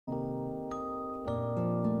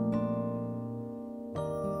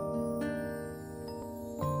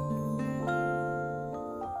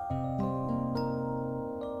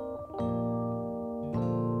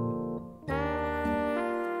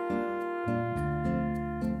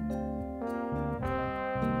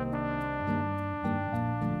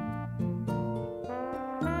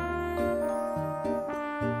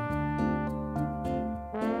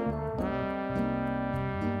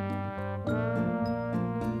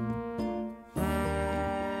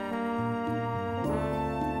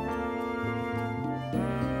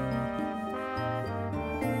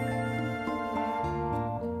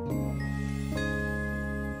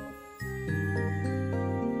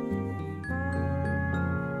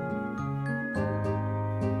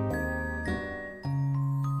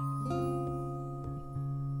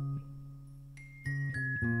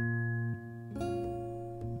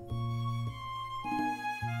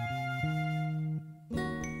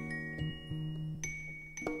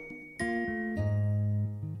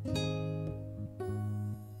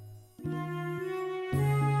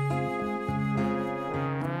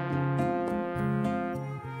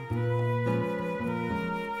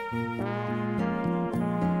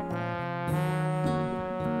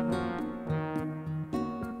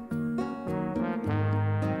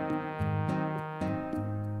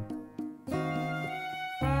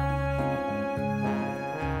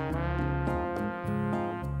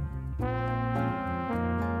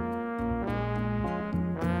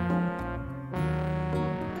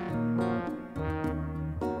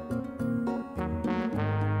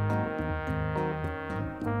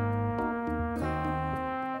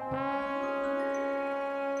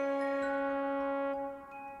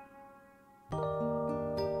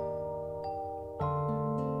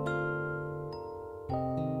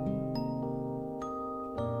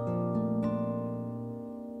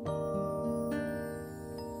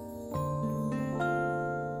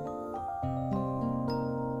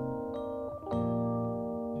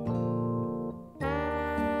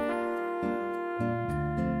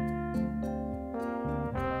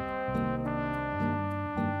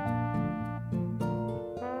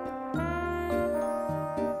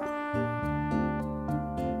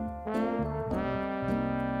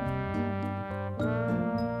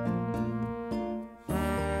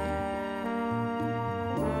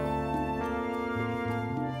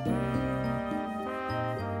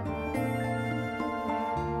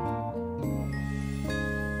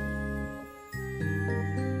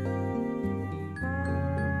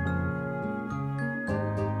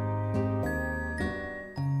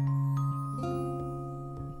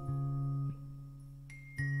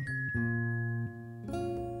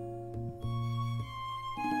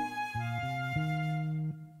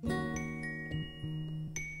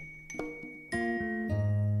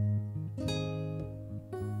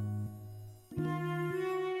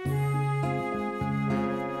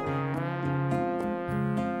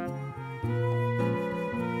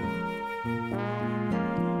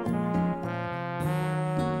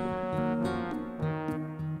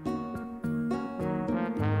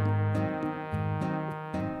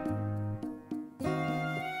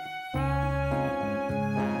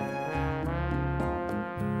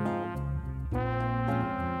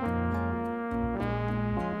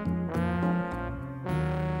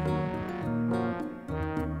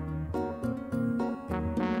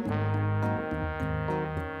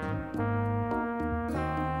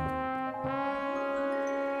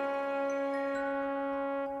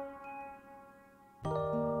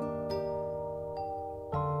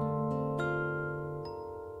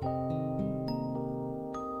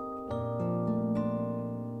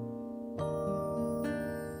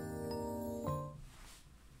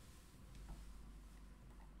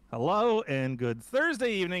Hello and good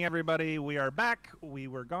Thursday evening, everybody. We are back. We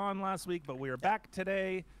were gone last week, but we are back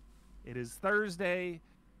today. It is Thursday.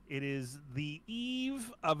 It is the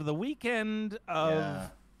eve of the weekend of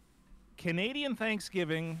Canadian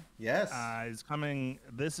Thanksgiving. Yes. Is coming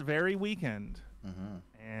this very weekend. Mm-hmm.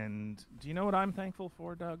 And do you know what I'm thankful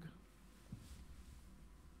for, Doug?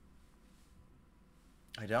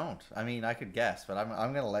 I don't. I mean, I could guess, but I'm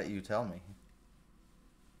going to let you tell me.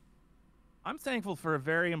 I'm thankful for a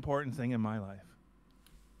very important thing in my life.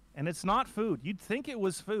 And it's not food. You'd think it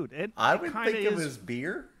was food. I would think it was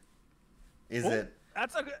beer. Is it?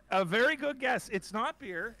 That's a very good guess. It's not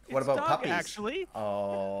beer. What about Doug, puppies? Actually.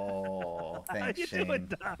 Oh, thanks, How you Shane. doing,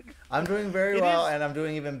 Doug? I'm doing very well, and I'm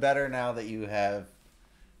doing even better now that you have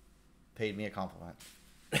paid me a compliment.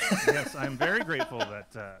 Yes, I'm very grateful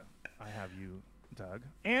that I have you, Doug.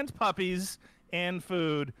 And puppies, and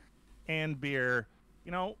food, and beer.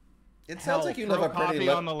 You know, it sounds like you live a pretty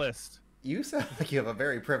on the list. You sound like you have a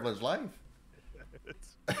very privileged life.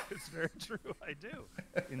 It's very true. I do.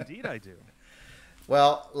 Indeed, I do.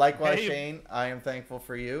 Well, likewise, Shane, I am thankful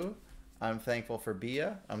for you. I'm thankful for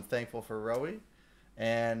Bia. I'm thankful for Rowie.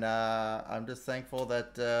 And I'm just thankful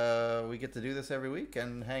that we get to do this every week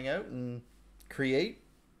and hang out and create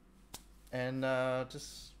and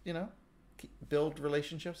just, build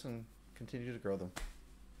relationships and continue to grow them.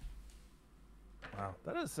 Wow,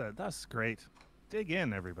 that's great. Dig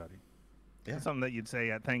in, everybody. Yeah. That's something that you'd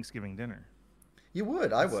say at Thanksgiving dinner. You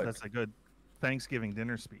would. I would. That's a good Thanksgiving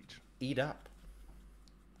dinner speech. Eat up.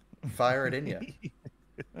 Fire it in you.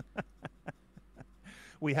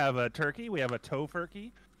 We have a turkey. We have a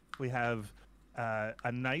tofurkey. We have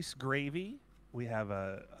a nice gravy. We have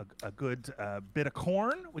a good bit of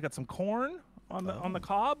corn. We got some corn on the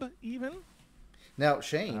cob even. Now,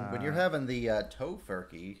 Shane, when you're having the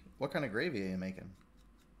tofurkey, what kind of gravy are you making?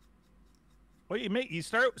 Well, you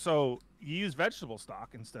use vegetable stock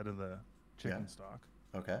instead of the chicken stock.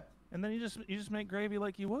 Okay. And then you just make gravy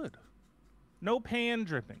like you would. No pan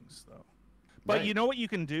drippings though. But right. You know what you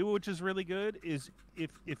can do, which is really good, is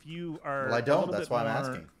if you are well, I don't. That's why I'm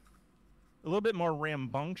asking. A little bit more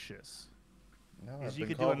rambunctious. No, is you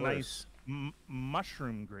could do a nice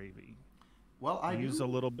mushroom gravy. Well, I use a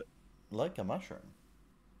little bit like a mushroom.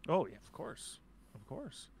 Oh yeah, of course.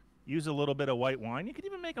 Use a little bit of white wine. You could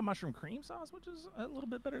even make a mushroom cream sauce, which is a little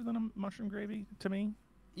bit better than a mushroom gravy to me.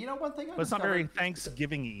 You know, one thing but it's not very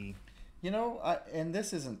Thanksgiving-y. You know, and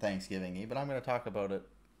this isn't Thanksgiving-y, but I'm going to talk about it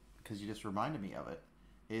because you just reminded me of it,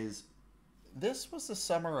 is this was the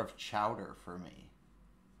summer of chowder for me.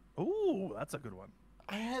 Ooh, that's a good one.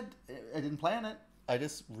 I didn't plan it. I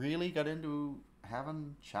just really got into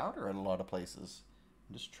having chowder at a lot of places.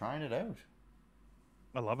 I'm just trying it out.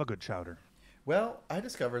 I love a good chowder. Well, I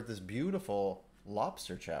discovered this beautiful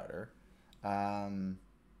lobster chowder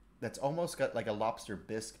that's almost got like a lobster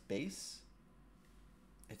bisque base.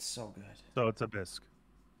 It's so good. So it's a bisque.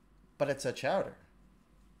 But it's a chowder.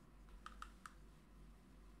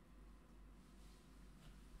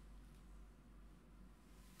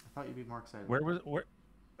 I thought you'd be more excited. Where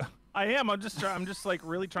I am. I'm just like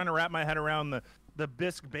really trying to wrap my head around the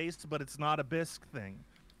bisque base, but it's not a bisque thing.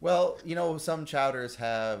 Well, some chowders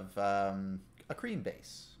have a cream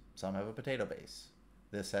base. Some have a potato base.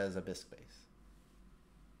 This has a bisque base.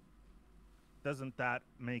 Doesn't that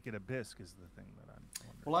make it a bisque is the thing that I'm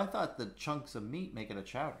wondering. Well, I thought the chunks of meat make it a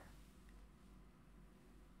chowder.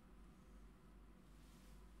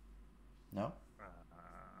 No?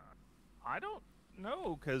 I don't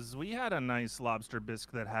know, because we had a nice lobster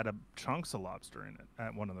bisque that had chunks of lobster in it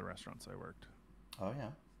at one of the restaurants I worked. Oh,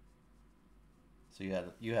 yeah. So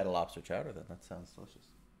you had a lobster chowder then. That sounds delicious.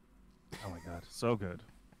 Oh, my God. So good.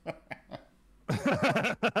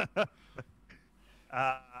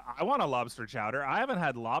 I want a lobster chowder. I haven't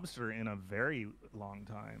had lobster in a very long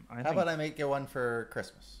time. How about I make you one for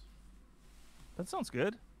Christmas? That sounds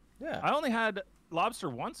good. Yeah. I only had lobster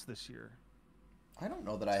once this year. I don't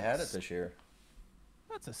know that I had it this year.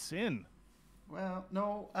 That's a sin. Well,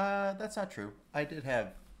 no, that's not true. I did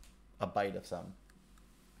have a bite of some.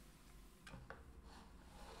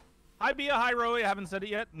 Hi, Bia. Hi, Rowie. I haven't said it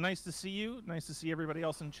yet. Nice to see you. Nice to see everybody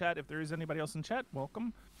else in chat. If there is anybody else in chat,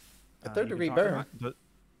 welcome. A third-degree burn.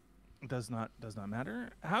 Does not matter.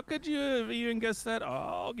 How could you even guess that? Oh,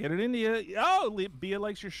 I'll get it into you. Oh, Bia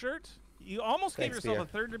likes your shirt. You almost gave yourself a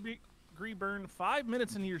third-degree burn 5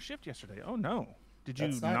 minutes into your shift yesterday. Oh, no. Did you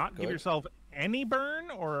not give yourself any burn,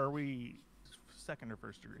 or are we second or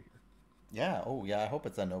first degree here? Yeah. Oh, yeah. I hope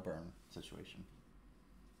it's a no-burn situation.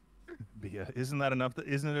 Bia, isn't it enough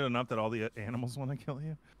that all the animals want to kill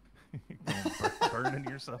you? Burning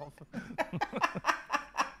yourself.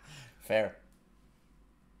 Fair.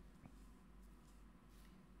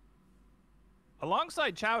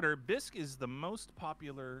 Alongside chowder, bisque is the most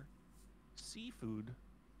popular seafood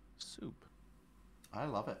soup. I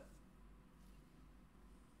love it.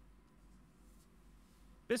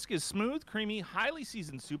 Bisque is smooth, creamy, highly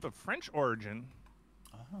seasoned soup of French origin.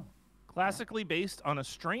 Oh. Classically based on a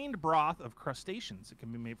strained broth of crustaceans. It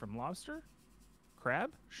can be made from lobster, crab,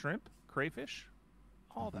 shrimp, crayfish,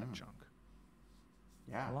 all that junk.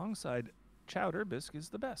 Yeah. Alongside chowder, bisque is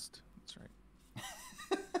the best. That's right.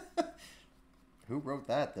 Who wrote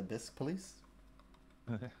that? The Bisque Police?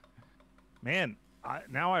 Man,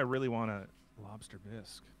 now I really want a lobster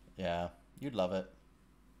bisque. Yeah, you'd love it.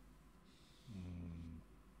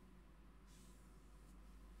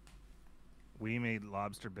 We made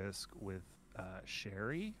lobster bisque with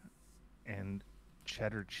sherry and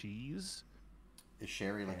cheddar cheese. Is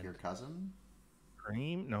sherry like your cousin?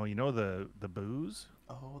 Cream? No, you know the booze?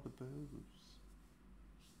 Oh, the booze.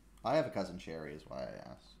 I have a cousin Sherry, is why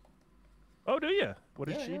I asked. Oh, do you? What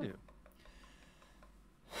did she do?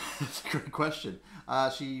 That's a great question.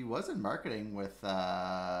 She was in marketing with,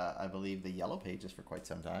 I believe, the Yellow Pages for quite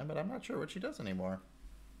some time, but I'm not sure what she does anymore.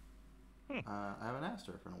 I haven't asked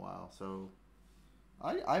her for a while, so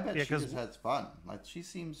I bet she just has fun. Like she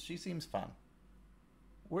seems fun.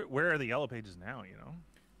 Where are the Yellow Pages now? You know.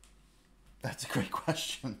 That's a great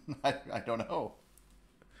question. I don't know.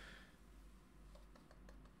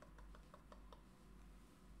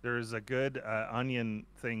 There's a good Onion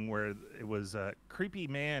thing where it was a creepy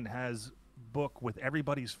man has book with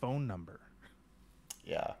everybody's phone number.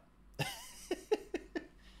 Yeah.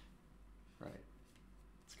 Right.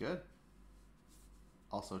 It's good.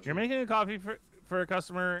 Also true. You're making a coffee for a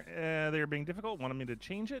customer. They were being difficult, wanted me to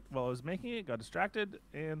change it. While I was making it, got distracted,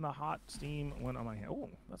 and the hot steam went on my hand. Oh,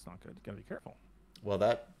 that's not good. Gotta be careful. Well,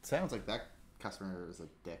 that sounds like that customer is a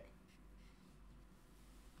dick.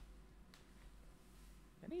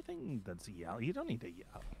 Anything that's yell, you don't need to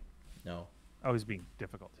yell. No. Oh, he's being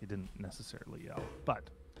difficult. He didn't necessarily yell, but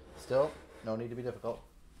still, no need to be difficult.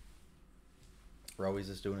 Roey's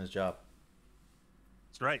just doing his job.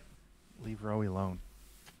 That's right. Leave Roey alone.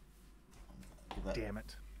 Damn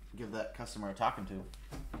it. Give that customer a talking to.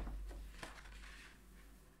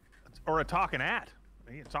 Or a talking at.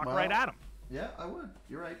 You talk right at him. Yeah, I would.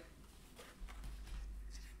 You're right.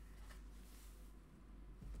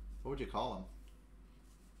 What would you call him?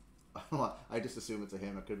 I just assume it's a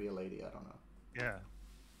him. It could be a lady. I don't know. Yeah.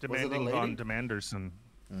 Demanding von Demanderson.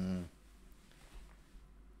 Mm.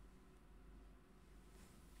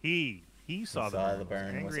 He saw the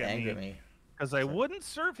burn and was angry at me. Because I wouldn't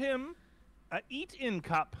serve him a eat-in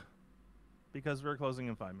cup because we're closing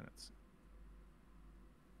in 5 minutes.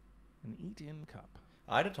 An eat-in cup.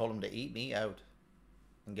 I'd have told him to eat me out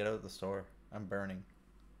and get out of the store. I'm burning.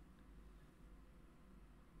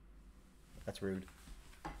 That's rude.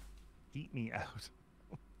 Eat me out.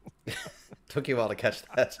 Took you a while to catch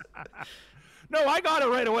that. No, I got it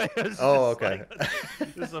right away. Oh, okay.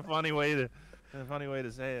 This is a funny way to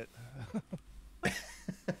say it.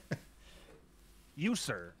 You,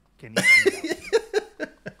 sir, can you eat me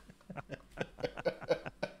out?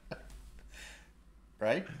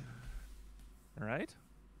 Right? Right?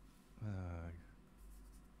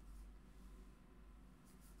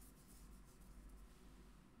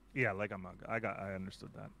 Yeah, like a mug. I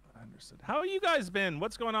understood that. I understood. How have you guys been?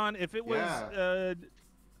 What's going on? If it was, I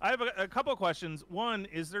have a couple of questions. One,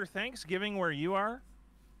 is there Thanksgiving where you are?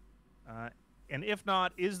 And if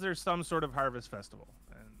not, is there some sort of harvest festival?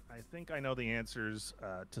 And I think I know the answers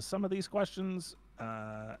to some of these questions,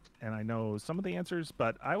 and I know some of the answers,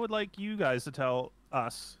 but I would like you guys to tell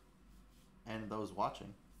us and those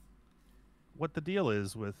watching what the deal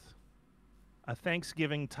is with a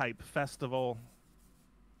Thanksgiving type festival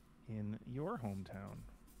in your hometown.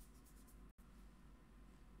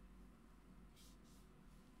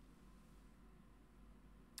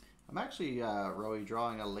 I'm actually, Roey,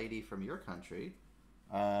 drawing a lady from your country.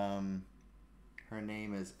 Her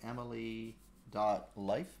name is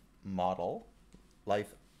Emily.lifemodel.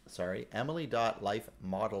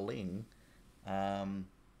 Emily.lifemodeling.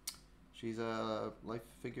 She's a life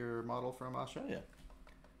figure model from Australia.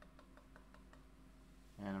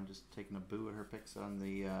 And I'm just taking a boo at her pics on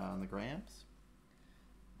the grams,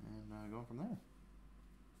 and going from there.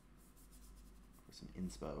 For some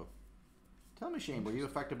inspo. Tell me, Shane, were you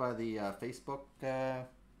affected by the Facebook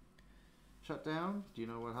shutdown? Do you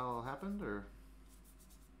know how it all happened, or?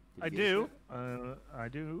 I do. I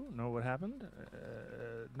do know what happened.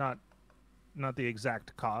 Not the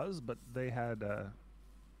exact cause, but they had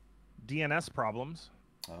DNS problems.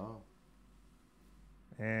 Oh.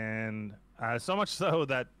 And so much so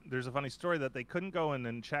that there's a funny story that they couldn't go in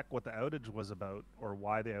and check what the outage was about or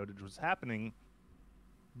why the outage was happening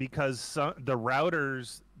because the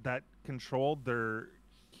routers that controlled their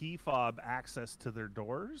key fob access to their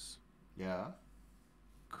doors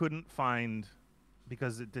couldn't find,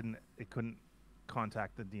 because it couldn't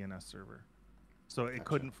contact the DNS server. So it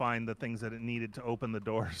couldn't find the things that it needed to open the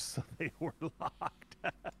doors, so they were locked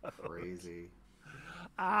out. Crazy.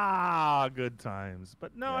 Good times.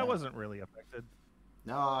 But no, I wasn't really affected.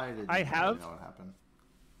 No, I didn't really know what happened.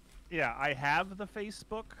 Yeah, I have the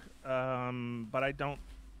Facebook, but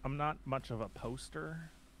I'm not much of a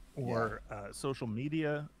poster or social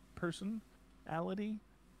media personality.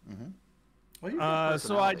 Well,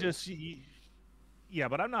 so I just, yeah,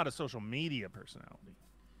 but I'm not a social media personality.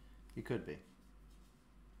 You could be.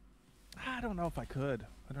 I don't know if I could.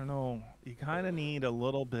 I don't know. You kind of need a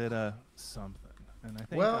little bit of something. And I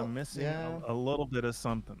think I'm missing a little bit of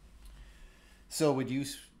something. So would you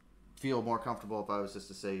feel more comfortable if I was just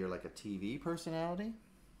to say you're like a TV personality?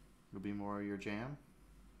 Would be more your jam?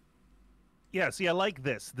 Yeah, see, I like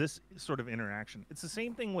this sort of interaction. It's the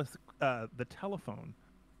same thing with the telephone.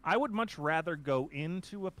 I would much rather go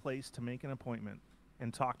into a place to make an appointment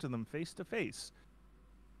and talk to them face to face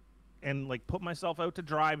and like put myself out to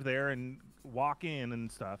drive there and walk in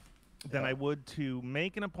and stuff than I would to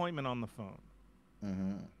make an appointment on the phone.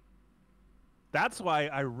 That's why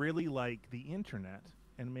I really like the internet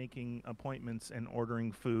and making appointments and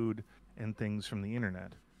ordering food and things from the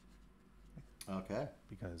internet. Okay.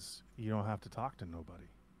 Because you don't have to talk to nobody.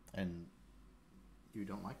 And you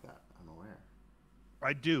don't like that, I'm aware.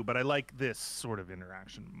 I do, but I like this sort of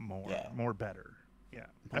interaction more better. Yeah.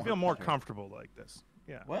 I feel more comfortable like this.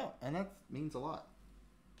 Yeah. Well, and that means a lot.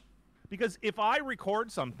 Because if I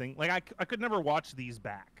record something, like I could never watch these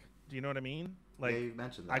back. Do you know what I mean? Like, yeah, you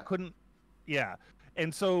mentioned that. I couldn't. Yeah.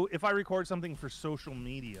 And so if I record something for social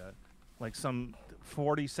media, like some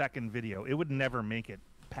 40-second video, it would never make it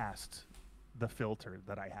past the filter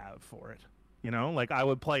that I have for it. You know, like I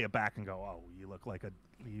would play it back and go, "Oh, you look like a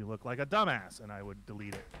dumbass," and I would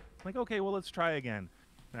delete it. Like, okay, well, let's try again.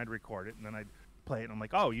 And I'd record it, and then I'd play it, and I'm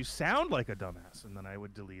like, "Oh, you sound like a dumbass," and then I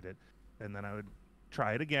would delete it, and then I would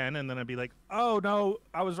try it again, and then I'd be like, "Oh no,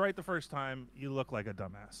 I was right the first time. You look like a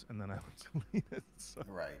dumbass," and then I would delete it. So.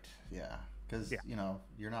 Right. Yeah. Because you know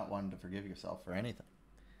you're not one to forgive yourself for anything.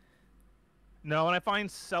 No, and I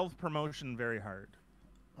find self-promotion very hard.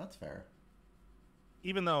 That's fair.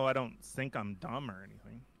 Even though I don't think I'm dumb or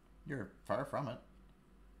anything. You're far from it.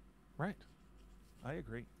 Right. I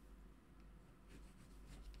agree.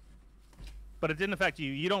 But it didn't affect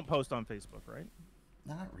you. You don't post on Facebook, right?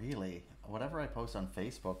 Not really. Whatever I post on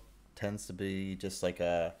Facebook tends to be just like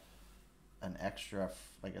an extra,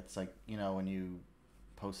 like it's like, you know, when you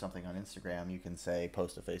post something on Instagram, you can say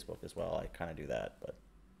post to Facebook as well. I kind of do that, but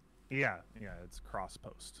yeah, it's cross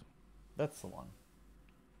post. That's the one.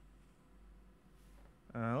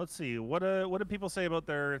 Let's see. What do people say about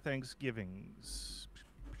their Thanksgivings?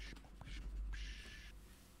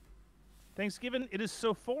 Thanksgiving, it is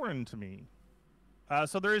so foreign to me.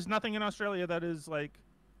 So there is nothing in Australia that is like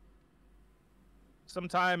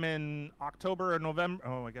sometime in October or November.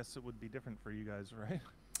 Oh, I guess it would be different for you guys, right?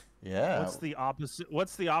 Yeah.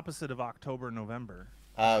 What's the opposite of October, November?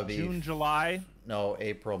 June, July? No,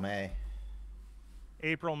 April, May.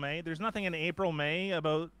 April, May. There's nothing in April, May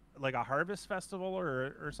about like a harvest festival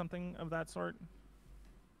or something of that sort.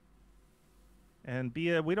 And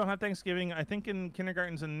we don't have Thanksgiving. I think in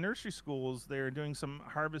kindergartens and nursery schools they're doing some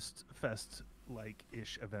harvest fest like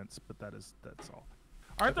ish events, but that's all.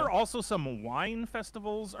 Aren't there also some wine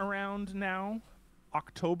festivals around now?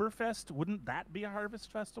 Oktoberfest, wouldn't that be a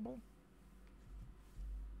harvest festival?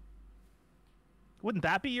 Wouldn't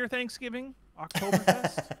that be your Thanksgiving?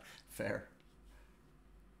 Oktoberfest? Fair.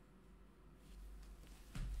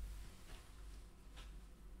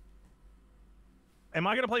 Am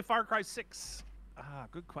I going to play Far Cry 6?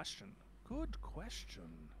 Good question. Good question.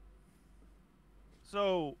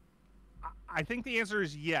 So, I think the answer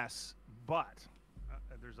is yes, but.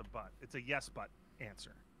 There's a but. It's a yes, but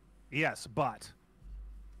answer. Yes, but.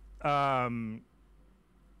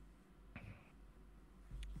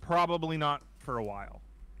 Probably not for a while.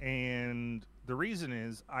 And the reason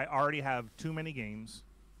is I already have too many games,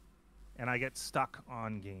 and I get stuck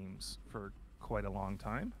on games for quite a long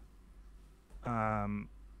time.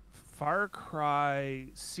 Far Cry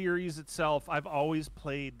series itself, I've always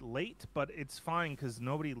played late, but it's fine because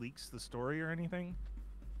nobody leaks the story or anything,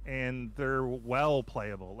 and they're well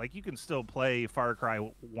playable. Like, you can still play Far Cry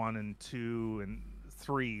 1 and 2, and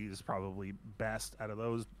 3 is probably best out of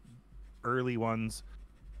those early ones,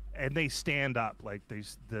 and they stand up. Like,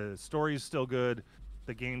 the story's still good,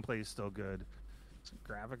 the gameplay's still good.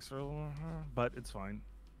 Graphics are a little, but it's fine.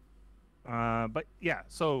 But yeah,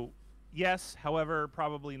 so yes, however,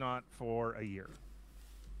 probably not for a year.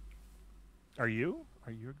 Are you?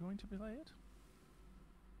 Are you going to play it?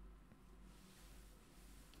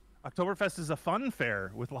 Oktoberfest is a fun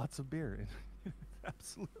fair with lots of beer. It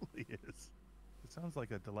absolutely is. It sounds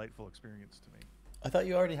like a delightful experience to me. I thought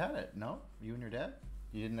you already had it. No? You and your dad?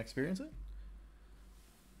 You didn't experience it?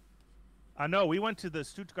 No, we went to the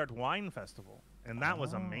Stuttgart Wine Festival, and that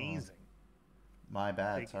was amazing. My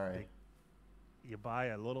bad, sorry. You buy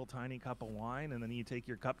a little tiny cup of wine, and then you take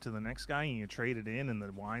your cup to the next guy, and you trade it in, and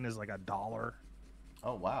the wine is like $1.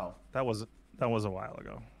 Oh, wow. That was a while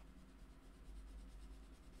ago.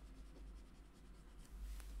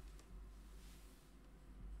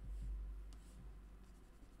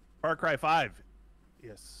 Far Cry 5.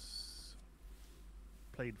 Yes.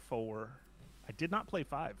 Played 4. I did not play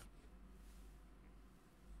 5.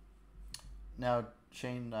 Now,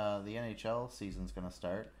 Shane, the NHL season's going to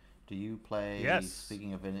start. Do you play,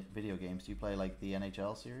 speaking of video games, do you play like the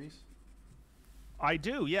NHL series? I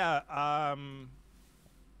do, yeah.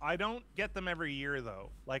 I don't get them every year,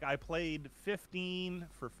 though. Like, I played 15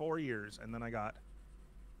 for 4 years, and then I got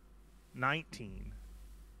 19.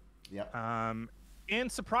 Yep. And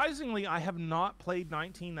surprisingly, I have not played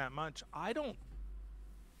 19 that much.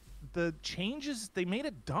 The changes, they made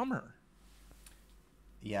it dumber.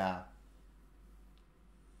 Yeah.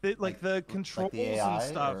 Like the controls like the AI and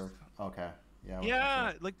stuff. Okay. Yeah.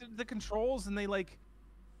 Yeah, like the controls, and they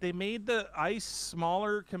made the ice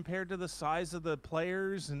smaller compared to the size of the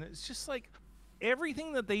players, and it's just like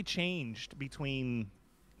everything that they changed between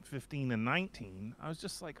 15 and 19. I was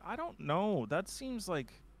just like, I don't know. That seems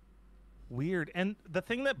like weird. And the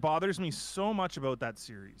thing that bothers me so much about that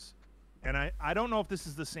series, and I don't know if this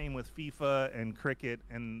is the same with FIFA and cricket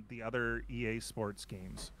and the other EA Sports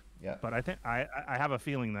games. Yeah. But I think I have a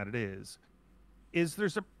feeling that it is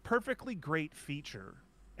there's a perfectly great feature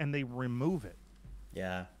and they remove it.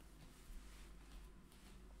 Yeah.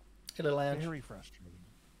 Hey, little Ange. Very frustrating.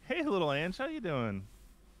 Hey, little Ange, how you doing?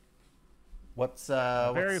 What's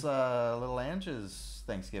little Ange's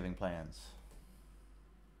Thanksgiving plans?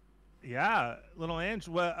 Yeah, little Ange.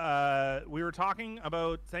 Well, we were talking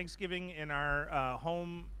about Thanksgiving in our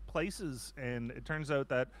home places, and it turns out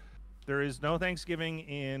that there is no Thanksgiving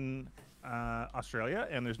in Australia,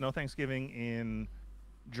 and there's no Thanksgiving in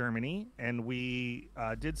Germany. And we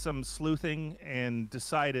did some sleuthing and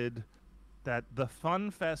decided that the fun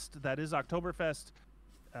fest that is Oktoberfest,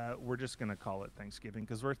 we're just going to call it Thanksgiving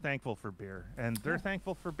because we're thankful for beer, and they're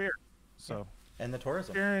thankful for beer. So and the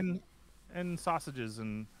tourism. Beer and sausages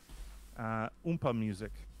and oompa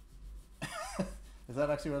music. Is that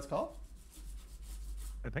actually what it's called?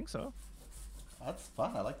 I think so. That's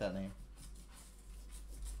fun. I like that name.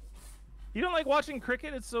 You don't like watching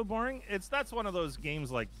cricket? It's so boring. That's one of those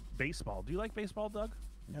games like baseball. Do you like baseball, Doug?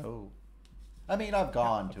 No. I mean, I've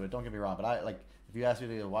gone to it. Don't get me wrong, but if you asked me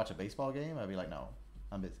to watch a baseball game, I'd be like, no,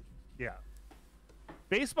 I'm busy. Yeah.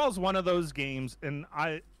 Baseball's one of those games, and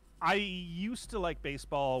I used to like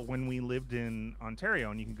baseball when we lived in Ontario,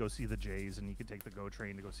 and you could go see the Jays, and you could take the GO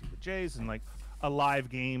train to go see the Jays, and like a live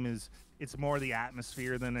game it's more the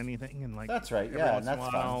atmosphere than anything, and like that's right, yeah, and that's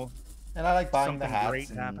fun. And I like buying the hats great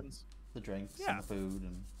and happens. The drinks and the food,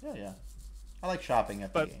 and yeah. I like shopping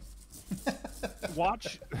at the game.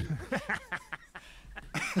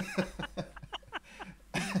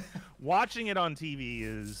 Watching it on TV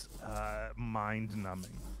is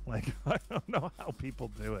mind-numbing. Like, I don't know how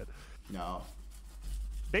people do it. No.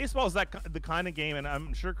 Baseball is the kind of game, and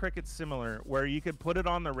I'm sure cricket's similar, where you could put it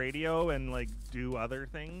on the radio and like do other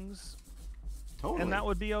things. Totally. And that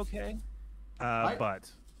would be okay. But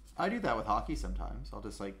I do that with hockey sometimes. I'll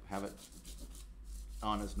just like have it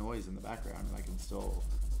on as noise in the background, and I can still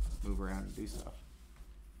move around and do stuff.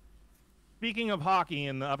 Speaking of hockey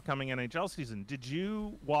in the upcoming NHL season, did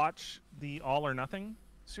you watch the All or Nothing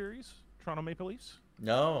series, Toronto Maple Leafs?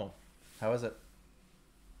 No. How is it?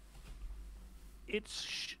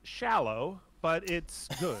 It's shallow, but it's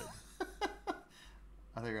good. I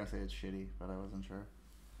thought you were gonna say it's shitty, but I wasn't sure.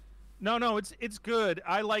 No, it's good.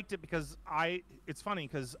 I liked it because it's funny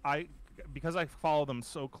because I follow them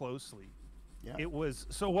so closely. Yeah. It was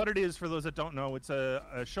so what it is for those that don't know. It's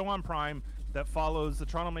a show on Prime that follows the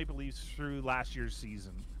Toronto Maple Leafs through last year's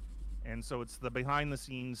season, and so it's the behind the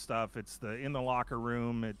scenes stuff. It's the in the locker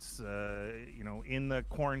room. It's in the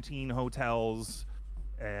quarantine hotels,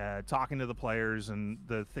 talking to the players and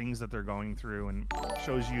the things that they're going through, and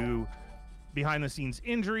shows you behind the scenes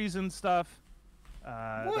injuries and stuff.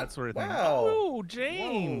 That sort of thing. Wow. Oh,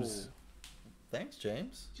 James. Whoa. Thanks,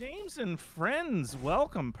 James. James and friends,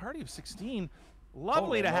 welcome. Party of 16.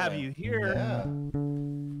 Lovely to have you here. Yeah.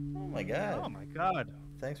 Oh my my god. Oh my god.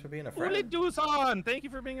 Thanks for being a friend. Uli Duzon, thank you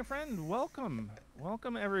for being a friend. Welcome.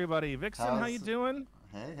 Welcome everybody. Vixen, how you doing?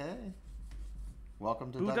 Hey.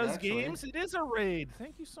 Welcome to Who Doug, Does actually. Games? It is a raid.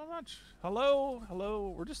 Thank you so much.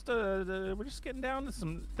 Hello. We're just getting down to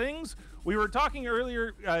some things. We were talking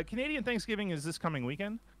earlier. Canadian Thanksgiving is this coming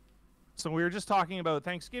weekend, so we were just talking about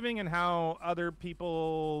Thanksgiving and how other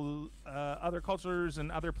people, other cultures,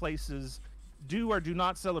 and other places do or do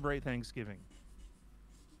not celebrate Thanksgiving.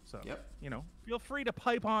 So, feel free to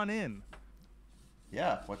pipe on in.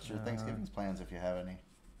 Yeah. What's your Thanksgiving plans if you have any?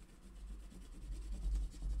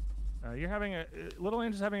 You're having Little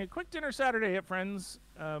Angel's having a quick dinner Saturday at friends.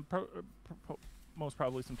 Most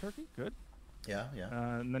probably some turkey. Good. Yeah.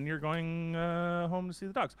 And then you're going home to see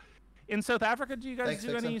the dogs. In South Africa, do you guys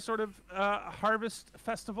do any sort of harvest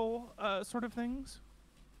festival sort of things?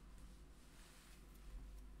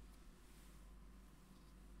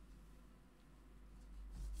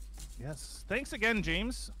 Yes. Thanks again,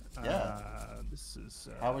 James. Yeah. This is.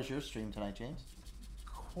 How was your stream tonight, James?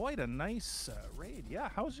 Quite a nice raid. Yeah.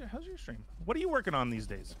 How's your stream? What are you working on these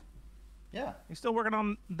days? Yeah. You still working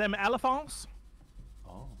on them elephants?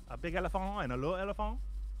 Oh. A big elephant and a little elephant.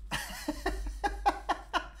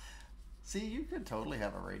 See, you could totally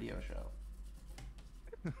have a radio show.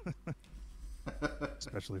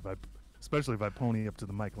 especially if I pony up to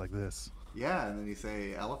the mic like this. Yeah, and then you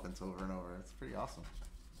say elephants over and over. It's pretty awesome.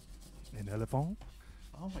 An elephant?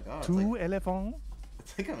 Oh my god. Two elephants?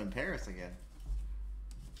 It's like I'm in Paris again.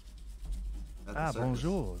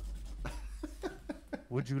 Bonjour.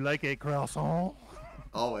 Would you like a croissant?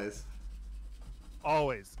 Always.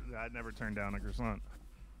 Always. I never turn down a croissant.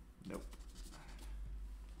 Nope.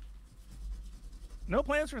 No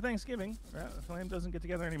plans for Thanksgiving. Flame doesn't get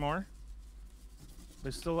together anymore. But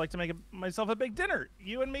I still like to make myself a big dinner.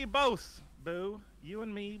 You and me both, Boo. You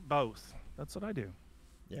and me both. That's what I do.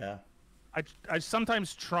 Yeah. I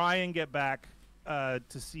sometimes try and get back to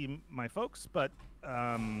see my folks, but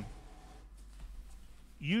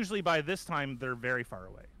usually by this time they're very far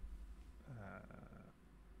away.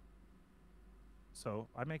 So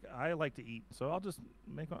I like to eat, so I'll just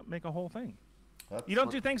make a whole thing. You don't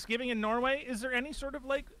do Thanksgiving in Norway? Is there any sort of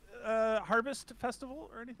like harvest festival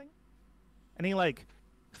or anything? Any like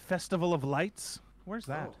festival of lights? Where's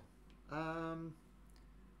that? Oh.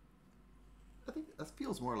 I think that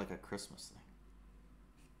feels more like a Christmas thing.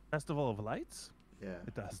 Festival of lights? Yeah.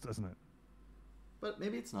 It does, doesn't it? But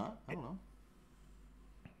maybe it's not. I don't know.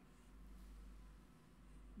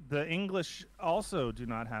 The English also do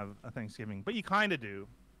not have a Thanksgiving, but you kind of do.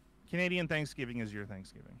 Canadian Thanksgiving is your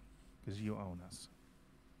Thanksgiving because you own us.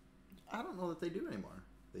 I don't know that they do anymore.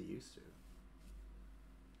 They used to.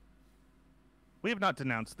 We have not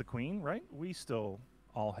denounced the Queen, right? We still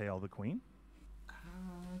all hail the Queen.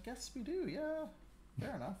 I guess we do, yeah.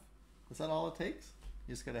 Fair enough. Is that all it takes?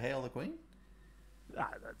 You just gotta hail the Queen?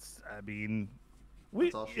 It's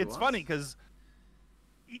funny because,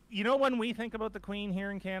 when we think about the Queen here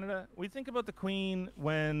in Canada, we think about the Queen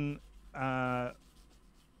when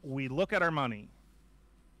we look at our money.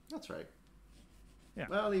 That's right. Yeah.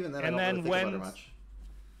 Well, even then, I don't really think about her much.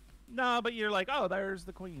 No, but you're like, oh, there's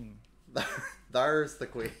the Queen. There's the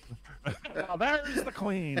Queen. Oh, there's the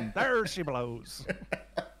Queen. There she blows.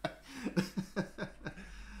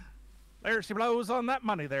 There she blows on that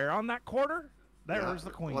money there. On that quarter, there's the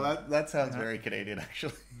Queen. Well, that sounds very Canadian,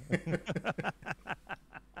 actually.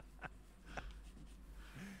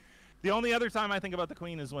 The only other time I think about the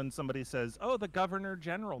Queen is when somebody says, oh, the Governor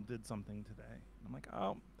General did something today. I'm like,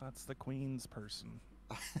 oh, that's the Queen's person.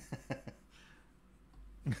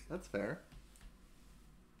 That's fair.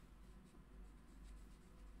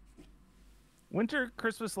 Winter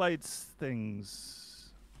Christmas lights things.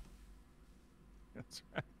 That's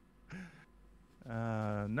right.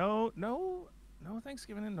 No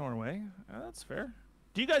Thanksgiving in Norway. That's fair.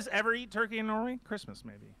 Do you guys ever eat turkey in Norway? Christmas,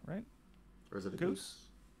 maybe, right? Or is it a goose?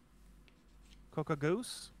 Coca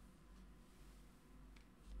goose?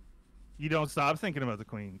 You don't stop thinking about the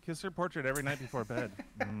Queen. Kiss her portrait every night before bed.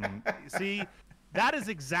 See, that is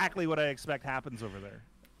exactly what I expect happens over there.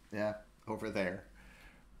 Yeah, over there.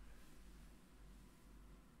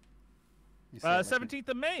 17th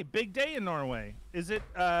of May, big day in Norway. Is it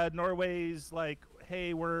Norway's like,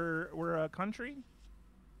 hey, we're a country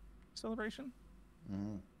celebration?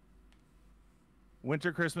 Mm-hmm.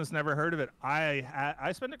 Winter Christmas, never heard of it.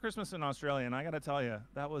 I spent a Christmas in Australia, and I got to tell you,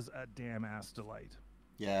 that was a damn ass delight.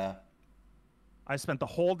 Yeah. I spent the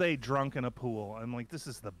whole day drunk in a pool. I'm like, this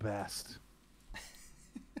is the best.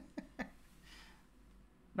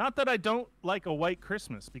 Not that I don't like a white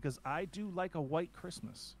Christmas, because I do like a white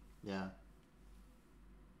Christmas. Yeah.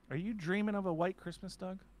 Are you dreaming of a white Christmas,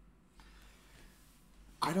 Doug?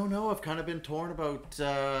 I don't know. I've kind of been torn about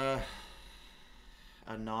a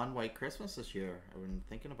non-white Christmas this year. I've been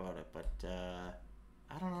thinking about it, but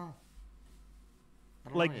I don't know.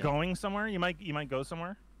 Like going somewhere? You might go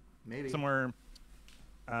somewhere? Maybe. Somewhere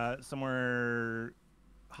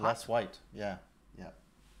less white. Yeah. Yeah.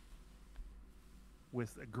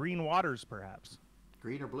 With green waters, perhaps.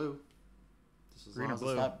 Green or blue. Just as green long or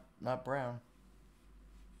blue. It's not brown.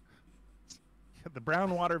 The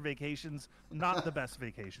brown water vacations, not the best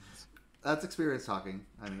vacations. That's experience talking.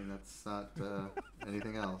 I mean, that's not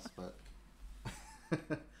anything else, but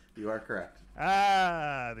you are correct.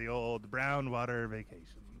 Ah, the old brown water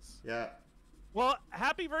vacations. Yeah. Well,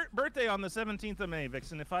 happy birthday on the 17th of May,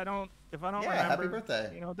 Vixen. If I don't remember, happy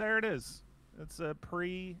birthday. You know, there it is. It's a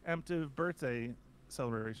preemptive birthday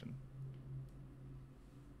celebration.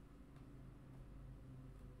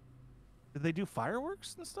 Did they do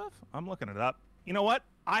fireworks and stuff? I'm looking it up. You know what?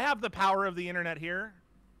 I have the power of the internet here.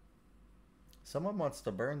 Someone wants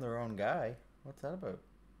to burn their own guy. What's that about?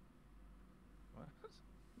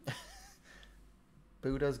 What?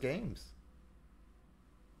 Boo does games.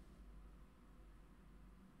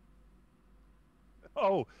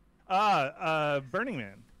 Oh, Burning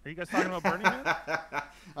Man. Are you guys talking about Burning Man?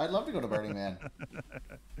 I'd love to go to Burning Man.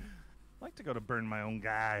 I'd like to go to burn my own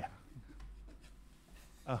guy.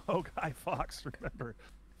 Oh, Guy Fawkes, remember.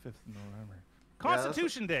 5th of November.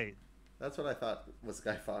 Constitution Day. That's what I thought was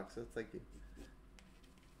Guy Fawkes. Thank you.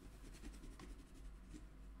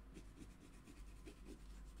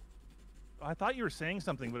 I thought you were saying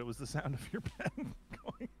something, but it was the sound of your pen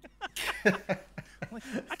going. Like,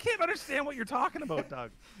 I can't understand what you're talking about, Doug.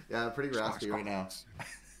 Yeah, I'm pretty raspy right now.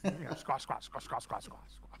 Squash.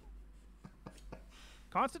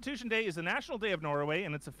 Constitution Day is the national day of Norway,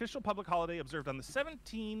 and it's official public holiday observed on the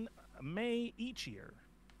 17th May each year.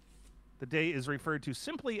 The day is referred to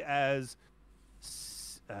simply as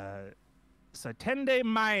Syttende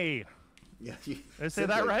Mai. Yeah, Did I say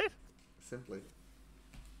that right? Simply.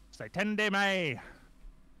 Syttende Mai.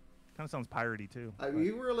 Kind of sounds piratey too.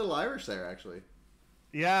 You were a little Irish there, actually.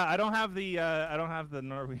 Yeah, I don't have the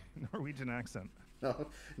Norwegian accent.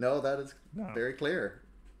 No, that is very clear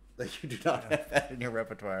that you do not have that in your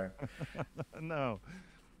repertoire. No,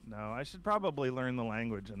 I should probably learn the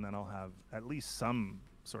language, and then I'll have at least some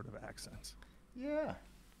sort of accent. Yeah.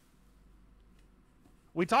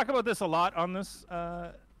 We talk about this a lot on this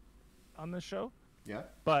show. Yeah.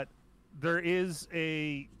 But there is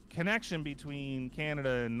a connection between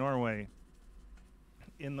Canada and Norway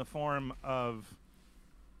in the form of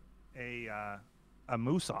a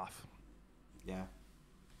moose off. Yeah.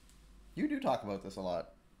 You do talk about this a lot.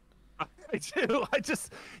 I do. I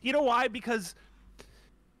just, you know why? Because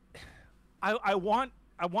I want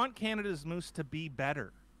Canada's moose to be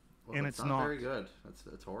better, well, and it's not very good.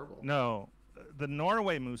 It's horrible. No, the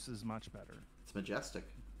Norway moose is much better. It's majestic.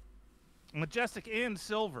 Majestic and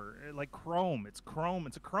silver, like chrome. It's chrome.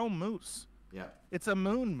 It's a chrome moose. Yeah. It's a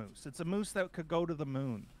moon moose. It's a moose that could go to the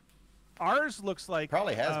moon. Ours looks like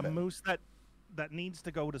probably has a been. Moose that needs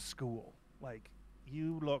to go to school. Like,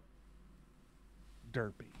 you look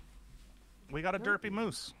derpy. We got a derpy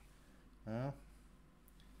moose.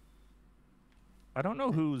 I don't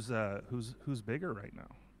know who's bigger right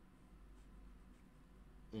now.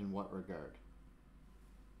 In what regard?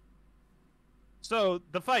 So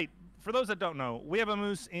the fight, for those that don't know, we have a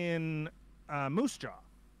moose in Moose Jaw,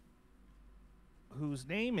 whose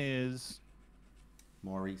name is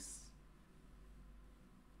Maurice.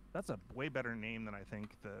 That's a way better name than I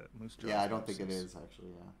think the Moose Jaw. Yeah, I don't think it is actually.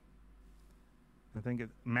 Yeah. I think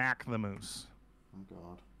it's Mac the Moose. Oh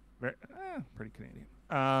God. Pretty Canadian.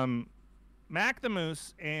 Mac the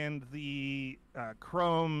Moose and the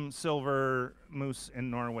Chrome Silver Moose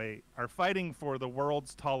in Norway are fighting for the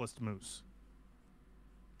world's tallest moose.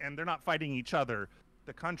 And they're not fighting each other.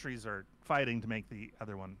 The countries are fighting to make the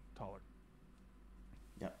other one taller.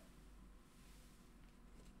 Yeah.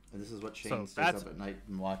 And this is what Shane stays up at night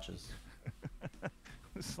and watches.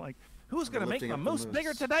 It's like, who's going to make the moose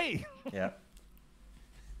bigger today? Yeah.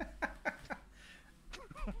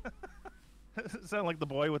 Sound like the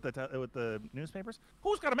boy with the newspapers.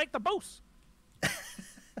 Who's gonna make the moose?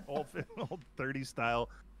 old 30s style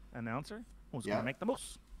announcer. Who's gonna make the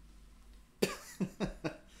moose?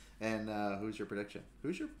 And who's your prediction?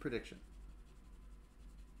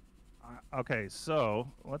 Okay,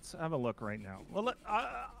 so let's have a look right now. Well,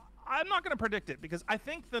 I'm not gonna predict it because I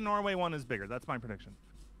think the Norway one is bigger. That's my prediction.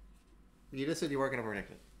 You just said you weren't gonna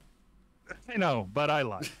predict it. I know, but I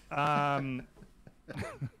lied.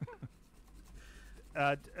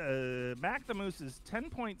 Mac the Moose is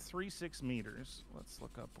 10.36 meters. Let's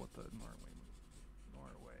look up what the Norway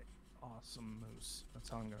Awesome moose. That's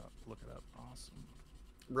how I'm going to look it up. Awesome.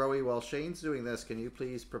 Rowie, while Shane's doing this, can you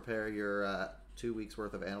please prepare your 2 weeks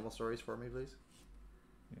worth of animal stories for me, please?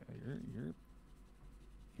 Yeah,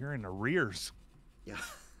 you're in arrears. Yeah.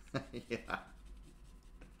 Yeah.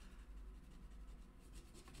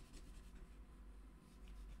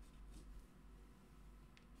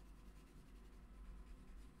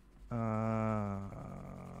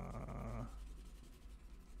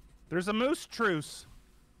 There's a moose truce.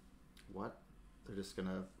 What? They're just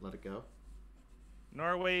gonna let it go?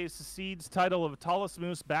 Norway succeeds title of tallest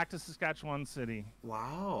moose back to Saskatchewan City.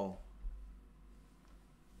 Wow.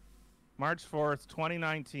 March 4th,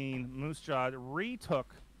 2019, Moose Jaw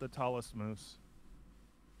retook the tallest moose.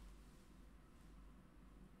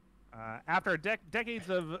 After decades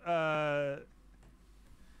of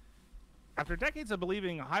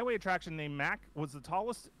believing a highway attraction named Mac was the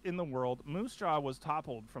tallest in the world, Moose Jaw was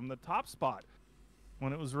toppled from the top spot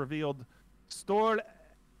when it was revealed Stor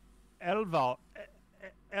Elvdal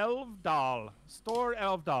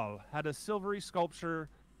had a silvery sculpture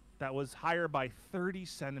that was higher by 30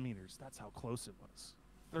 centimeters. That's how close it was.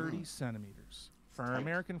 30 centimeters. For our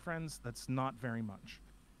American friends, that's not very much.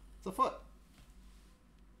 It's a foot.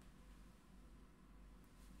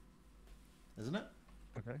 Isn't it?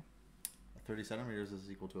 Okay. 30 centimeters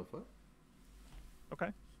is equal to a foot.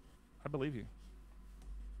 Okay. I believe you.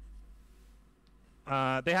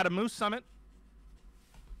 They had a moose summit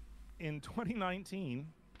in 2019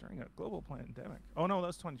 during a global pandemic. Oh, no, that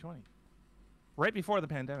was 2020. Right before the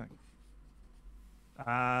pandemic.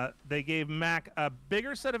 They gave Mac a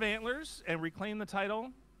bigger set of antlers and reclaimed the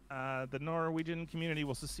title. The Norwegian community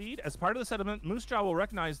will secede. As part of the settlement, Moose Jaw will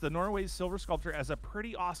recognize the Norway's silver sculpture as a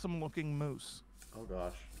pretty awesome-looking moose. Oh,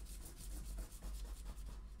 gosh.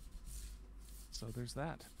 So there's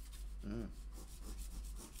that. Mm.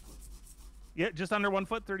 Yeah, just under 1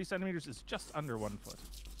 foot. 30 centimeters is just under 1 foot.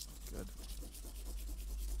 Good.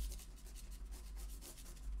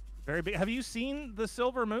 Very big. Have you seen the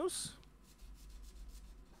silver moose?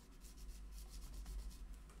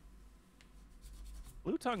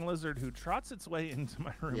 Blue-tongued lizard who trots its way into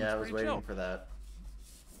my room. Yeah, I was waiting for that.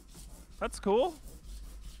 That's cool.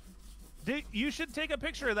 You should take a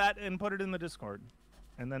picture of that and put it in the Discord.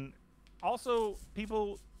 And then also,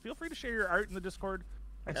 people, feel free to share your art in the Discord.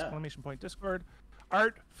 Exclamation point Discord.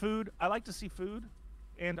 Art, food. I like to see food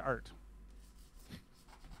and art.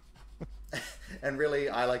 And really,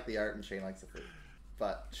 I like the art and Shane likes the food.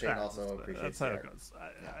 But Shane also appreciates the art. That's how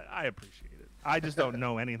it goes. I appreciate it. I just don't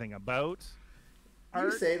know anything about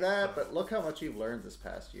art. You say that, but look how much you've learned this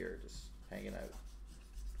past year just hanging out.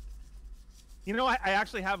 You know, I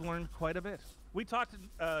actually have learned quite a bit. We talked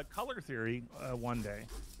color theory one day.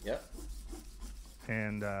 Yep.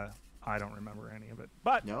 And I don't remember any of it.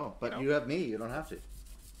 But no, but you have me. You don't have to.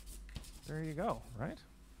 There you go, right?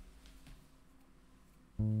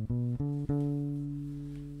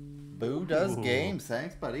 Boo does games.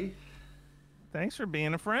 Thanks, buddy. Thanks for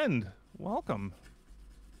being a friend. Welcome.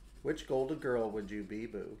 Which golden girl would you be,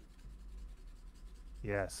 Boo?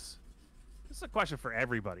 Yes. This is a question for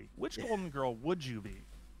everybody. Which golden girl would you be?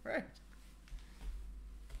 Right.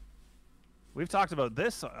 We've talked about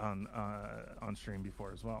this on stream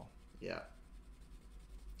before as well. Yeah.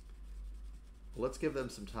 Well, let's give them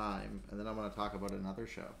some time, and then I'm going to talk about another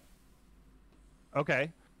show.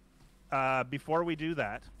 Okay. Before we do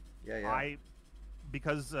that, yeah.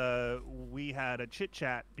 Because we had a chit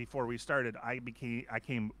chat before we started, I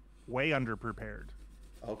came way underprepared.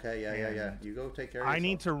 Okay, yeah. You go take care of yourself.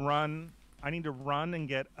 I need to run and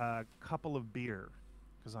get a couple of beer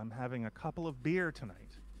because I'm having a couple of beer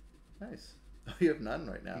tonight. Nice. You have none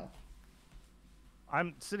right now.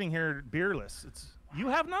 I'm sitting here beerless. You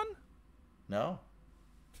have none? No.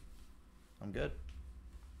 I'm good.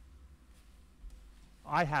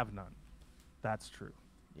 I have none. That's true.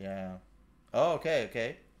 Yeah. Oh,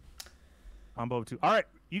 okay. I'm both too. All right,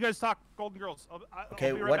 you guys talk Golden Girls. I'll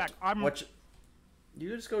be right back.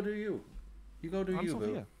 You just go do you. You go do you,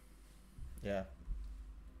 Boo. Yeah.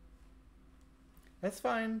 That's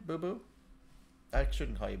fine, Boo Boo. I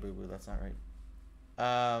shouldn't call you Boo Boo. That's not right.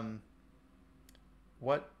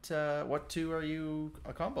 What two are you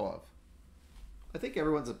a combo of? I think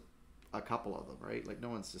everyone's a couple of them, right? Like no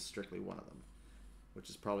one's just strictly one of them, which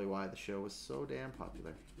is probably why the show was so damn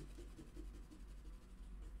popular.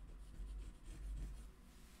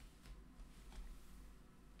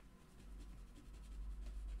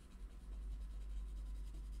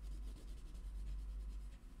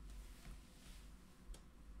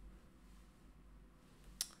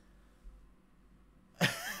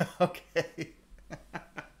 Okay.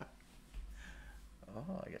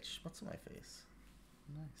 Oh, I got schmutz on my face.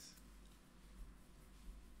 Nice.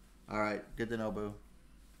 All right. Good to know, Boo.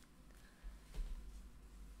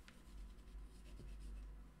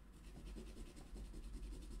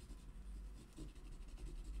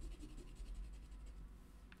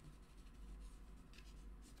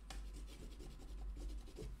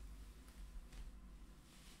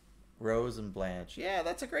 Rose and Blanche. Yeah,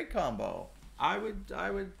 that's a great combo. I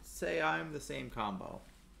would say I'm the same combo.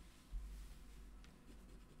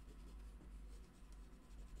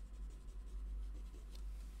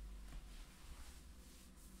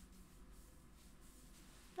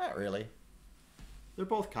 Not really. They're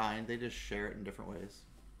both kind. They just share it in different ways.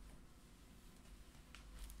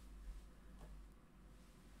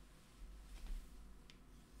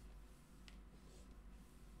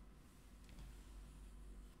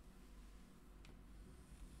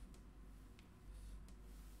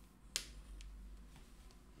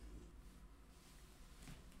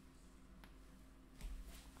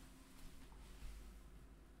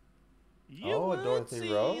 You would Dorothy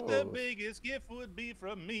see Rose. The biggest gift would be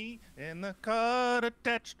from me, and the card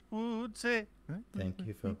attached would say, "Thank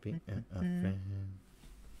you for being a friend."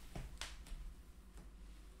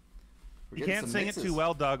 You can't sing it too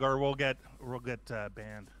well, Doug, or we'll get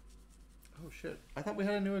banned. Oh shit! I thought we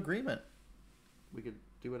had a new agreement. We could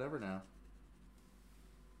do whatever now.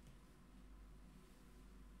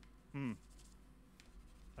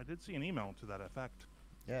 I did see an email to that effect.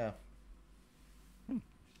 Yeah.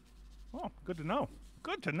 Oh, good to know.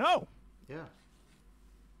 Good to know. Yeah.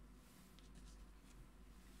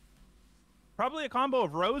 Probably a combo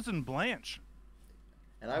of Rose and Blanche.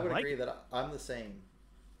 And I would agree that I'm the same.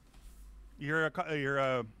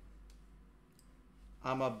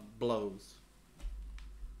 I'm a blows.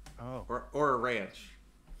 Oh. Or a ranch.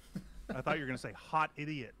 I thought you were gonna say hot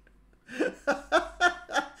idiot.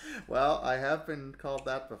 Well, I have been called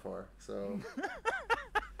that before, so.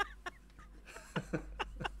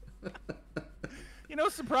 You know,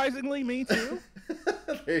 surprisingly, me too.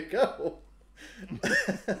 There you go.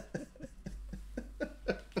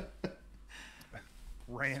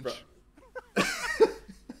 Ranch.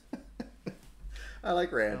 I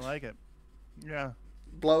like ranch. I like it. Yeah.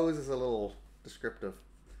 Blows is a little descriptive.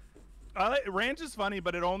 Ranch is funny,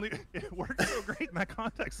 but it works so great in that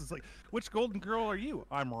context. It's like, which golden girl are you?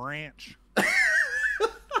 I'm Ranch.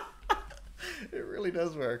 It really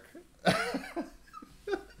does work.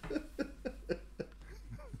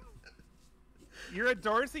 You're a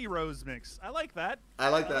Dorothy Rose mix. I like that. I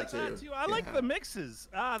like that too. I like the mixes.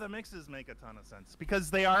 The mixes make a ton of sense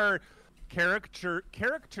because they are caricatures.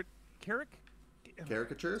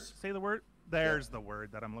 Say the word. There's the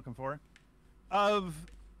word that I'm looking for. Of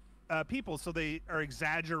people, so they are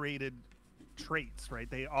exaggerated traits, right?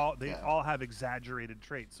 They all have exaggerated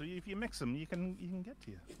traits. So if you mix them, you can get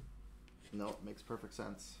to you. No, it makes perfect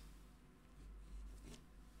sense.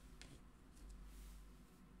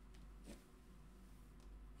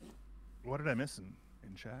 What did I miss in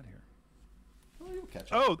chat here? Oh, you'll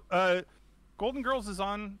catch up. Oh, Golden Girls is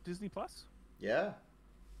on Disney Plus. Yeah,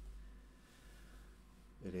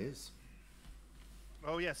 it is.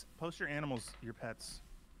 Oh yes, post your animals, your pets.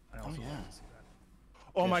 I also want to see that.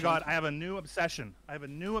 Oh my God, I have a new obsession. I have a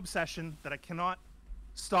new obsession that I cannot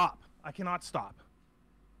stop. I cannot stop.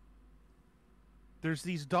 There's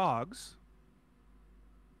these dogs,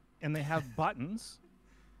 and they have buttons,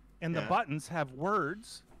 and the buttons have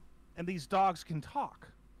words. And these dogs can talk.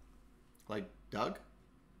 Like Doug?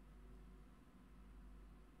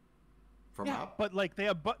 From up? But like they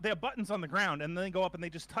have buttons on the ground, and then they go up and they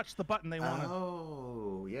just touch the button they want to.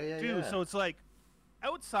 Oh, yeah. do. So it's like,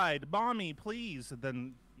 outside, mommy, please. And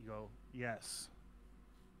then you go, yes,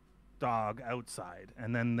 dog, outside.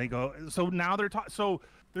 And then they go. So now they're talking. So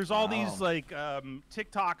there's all these like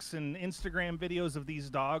TikToks and Instagram videos of these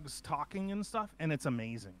dogs talking and stuff, and it's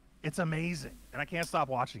amazing. It's amazing, and I can't stop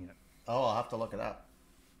watching it. Oh, I'll have to look it up.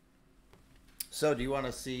 So, do you want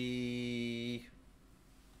to see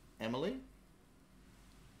Emily?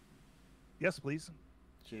 Yes, please.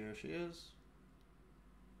 Here she is.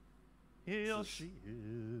 Here she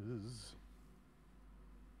is.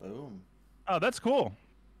 Boom. Oh, that's cool.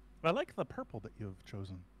 I like the purple that you've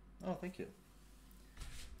chosen. Oh, thank you.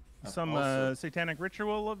 Some satanic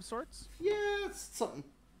ritual of sorts? Yeah, it's something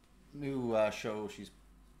new show she's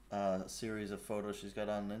series of photos she's got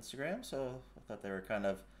on Instagram, so I thought they were kind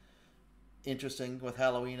of interesting with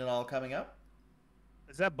Halloween and all coming up.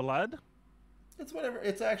 Is that blood? It's whatever.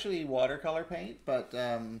 It's actually watercolor paint, but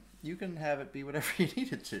you can have it be whatever you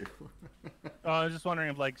need it to. I was just wondering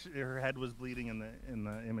if like her head was bleeding in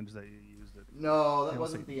the image that you used it. No, that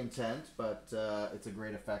wasn't the intent, but it's a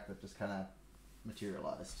great effect that just kind of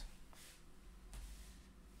materialized.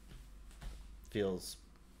 Feels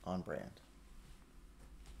on brand.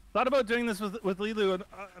 Thought about doing this with Lilu.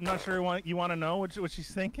 I'm not sure you want to know what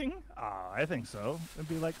she's thinking. I think so. It'd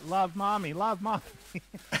be like, love mommy, love mommy.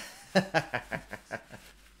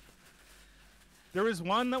 There was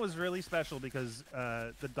one that was really special because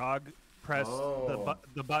the dog pressed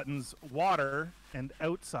the buttons water and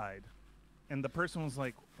outside. And the person was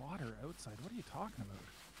like, water outside? What are you talking about?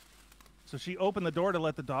 So she opened the door to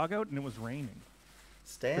let the dog out, and it was raining.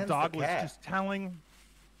 Stan's the dog the was cat. just telling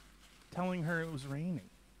her it was raining.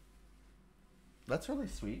 That's really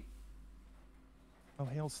sweet. Oh,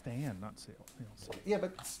 hail Stan, not Sale. Hail Stan. Yeah,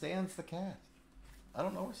 but Stan's the cat. I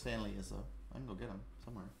don't know where Stanley is, though. I can go get him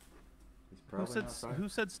somewhere. He's probably outside. Who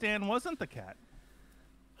said Stan wasn't the cat?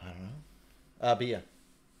 I don't know. Bia.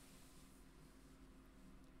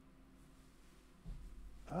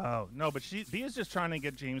 Oh, no, but Bia's just trying to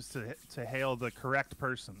get James to hail the correct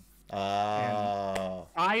person. Oh. And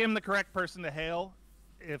I am the correct person to hail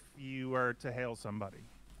if you are to hail somebody.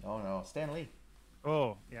 Oh, no. Stan Lee.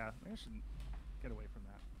 Oh, yeah. I should get away from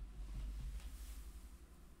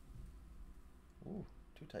that. Ooh,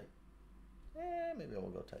 too tight. Maybe I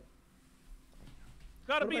will go tight.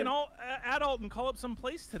 Gotta be an adult and call up some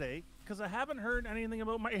place today, because I haven't heard anything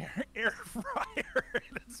about my air fryer.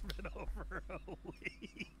 It's been over a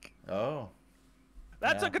week. Oh.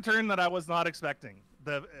 That took a turn that I was not expecting.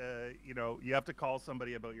 You have to call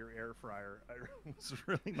somebody about your air fryer. I was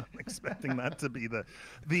really not expecting that to be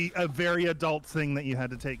a very adult thing that you had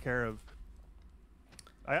to take care of.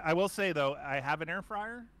 I will say, though, I have an air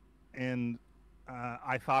fryer, and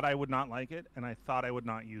I thought I would not like it, and I thought I would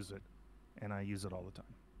not use it, and I use it all the time.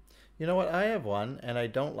 You know what? I have one, and I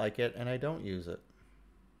don't like it, and I don't use it.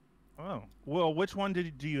 Oh. Well, which one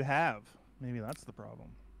do you have? Maybe that's the problem.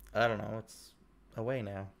 I don't know. It's away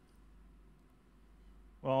now.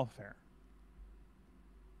 Well, fair.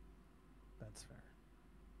 That's fair.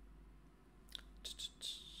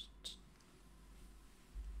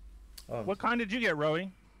 Oh, What kind did you get,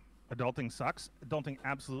 Rowie? Adulting sucks. Adulting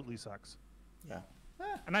absolutely sucks. yeah.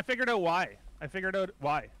 And I figured out why.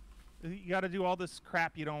 You got to do all this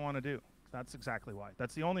crap you don't want to do. That's exactly why.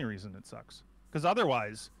 That's the only reason it sucks. Because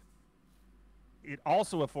otherwise, it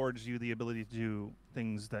also affords you the ability to do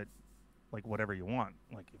things that, like, whatever you want.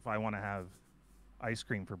 Like, if I want to have ice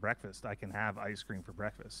cream for breakfast, I can have ice cream for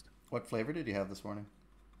breakfast. What flavor did you have this morning?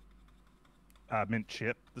 Mint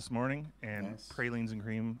chip this morning and Nice. pralines and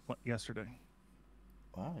cream yesterday.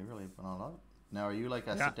 Wow, you really went all out. Now, are you like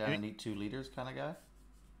a sit down and eat 2 liters kind of guy?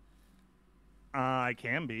 I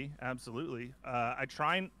can be, absolutely.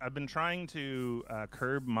 I've been trying to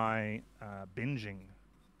curb my binging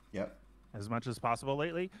Yep. as much as possible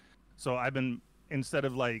lately. So I've been, instead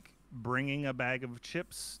of like bringing a bag of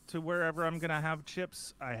chips to wherever I'm gonna have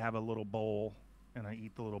chips, I have a little bowl and I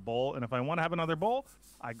eat the little bowl. And if I want to have another bowl,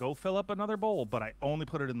 I go fill up another bowl, but I only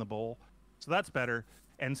put it in the bowl. So that's better.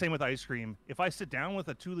 And same with ice cream. If I sit down with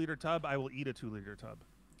a 2-liter tub, I will eat a 2-liter tub.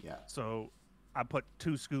 Yeah. So I put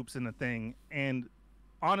 2 scoops in a thing. And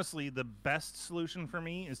honestly, the best solution for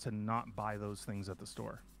me is to not buy those things at the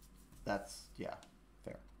store. That's, yeah,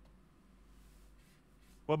 fair.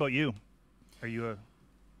 What about you? Are you a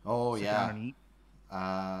sit down and eat?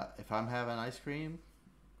 If I'm having ice cream,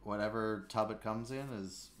 whatever tub it comes in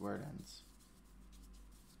is where it ends.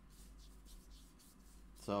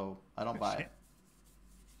 So I don't buy it.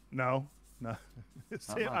 No. Yeah,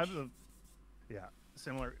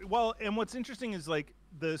 similar. Well, and what's interesting is like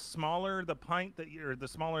the smaller the pint the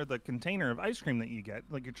smaller the container of ice cream that you get,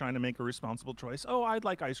 like you're trying to make a responsible choice. Oh, I'd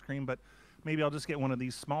like ice cream, but maybe I'll just get one of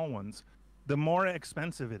these small ones. The more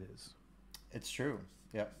expensive it is. It's true.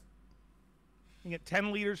 Yep. You can get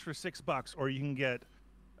 10 liters for $6, or you can get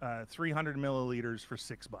 300 milliliters for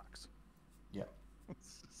 $6. Yep.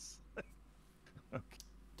 Okay.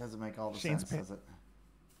 Doesn't make all the Shane's sense, does it?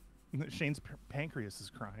 Shane's pancreas is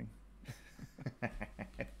crying.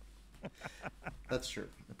 That's true.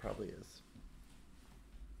 It probably is.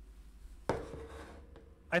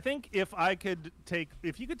 I think if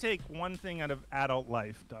you could take one thing out of adult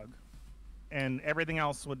life, Doug, and everything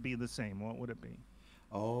else would be the same, what would it be?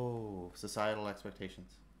 Oh, societal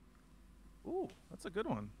expectations. Ooh, that's a good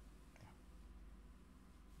one.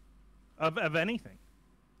 Of anything.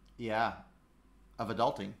 Yeah. Of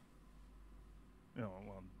adulting. Oh,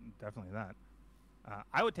 well, definitely that.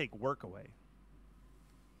 I would take work away.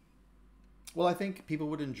 Well, I think people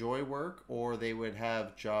would enjoy work, or they would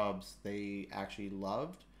have jobs they actually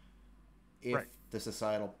loved if the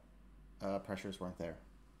societal pressures weren't there.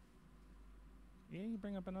 Yeah, you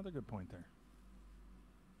bring up another good point there.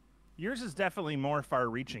 Yours is definitely more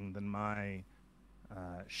far-reaching than my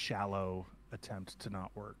shallow attempt to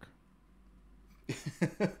not work.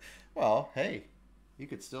 Well, hey, you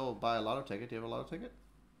could still buy a lotto ticket. Do you have a lotto ticket?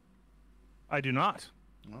 I do not.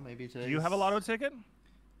 Well, maybe today. Do you have a lotto ticket?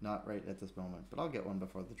 Not right at this moment, but I'll get one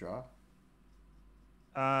before the draw.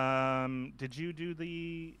 Did you do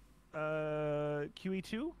the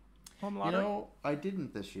QE2 home lottery? You know, I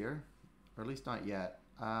didn't this year, or at least not yet.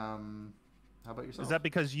 How about yourself? Is that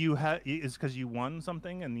because you won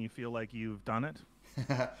something and you feel like you've done it?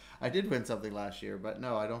 I did win something last year, but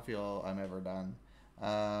no, I don't feel I'm ever done.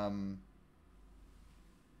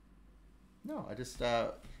 No, I just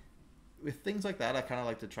with things like that, I kind of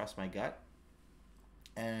like to trust my gut,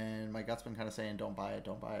 and my gut's been kind of saying, "Don't buy it,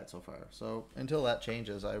 don't buy it" so far. So until that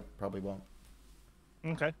changes, I probably won't.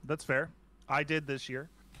 Okay, that's fair. I did this year.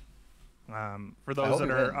 For those that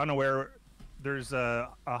are unaware, there's a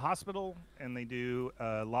hospital, and they do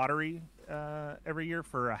a lottery every year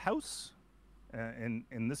for a house.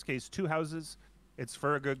 In this case, 2 houses. It's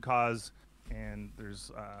for a good cause, and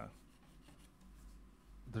there's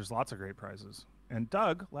lots of great prizes. And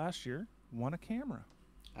Doug last year won a camera.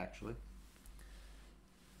 Actually,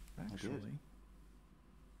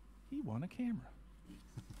 he won a camera.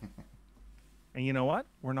 And you know what?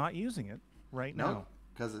 We're not using it right now.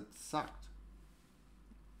 Because it sucked.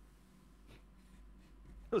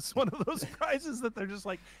 It was one of those prizes that they're just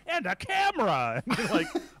like, and a camera. And you're like,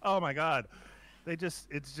 oh my God.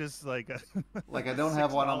 It's just like a like I don't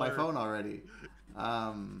have one on my phone already.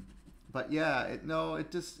 But yeah, it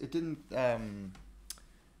didn't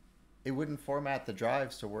it wouldn't format the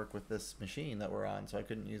drives to work with this machine that we're on, so I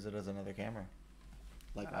couldn't use it as another camera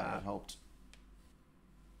like I had hoped.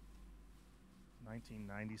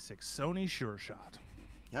 1996 Sony Sure Shot.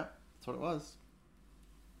 Yep, that's what it was.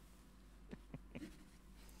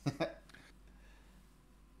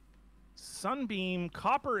 Sunbeam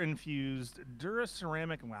copper infused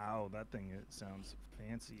Duraceramic. Wow, that thing sounds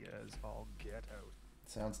fancy as all get out.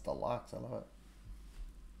 Sounds deluxe. I love it.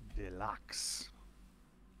 Deluxe.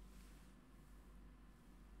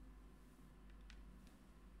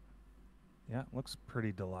 Yeah, looks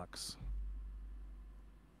pretty deluxe.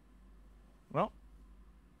 Well,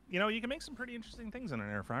 you know, you can make some pretty interesting things in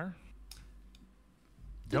an air fryer.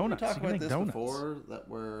 Donuts. Didn't we talk about this before? That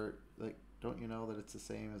we're like, don't you know that it's the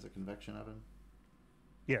same as a convection oven?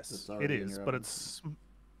 Yes, it is, but it's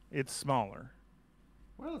smaller.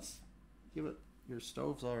 Well, your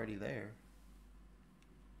stove's already there.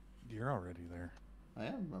 You're already there. I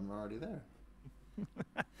am. I'm already there.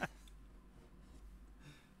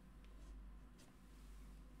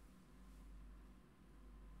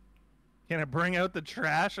 Can I bring out the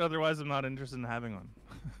trash? Otherwise, I'm not interested in having one.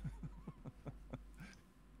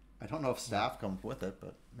 I don't know if staff comes with it,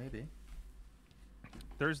 but maybe.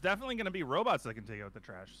 There's definitely going to be robots that can take out the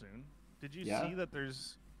trash soon. Did you see that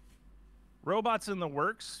there's robots in the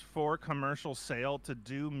works for commercial sale to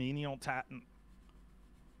do menial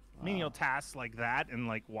tasks like that, and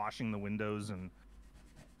like washing the windows, and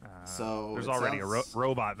so there's already a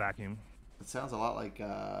robot vacuum. It sounds a lot like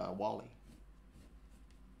Wall-E.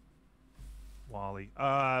 Wall-E.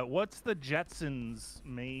 What's the Jetsons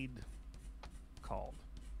maid called?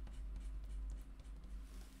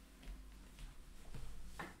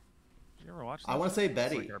 Did you ever watch that? I want to say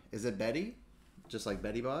Betty. Is it Betty? Just like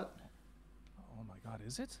Betty Bot? Oh my God,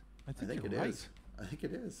 is it? I think it you're right. is. I think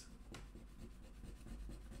it is.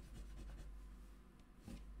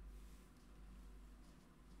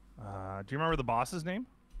 Do you remember the boss's name?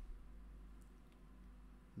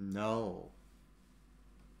 No.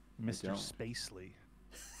 Mr. Spacely.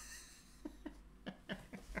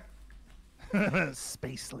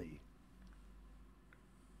 Spacely.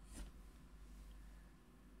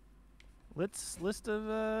 List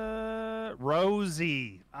of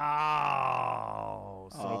Rosie. Oh,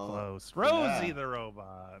 so close. Rosie the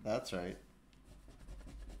robot. That's right.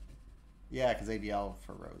 Yeah, because they'd yell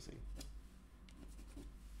for Rosie.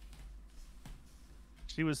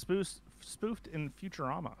 She was spoofed in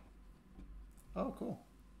Futurama. Oh, cool.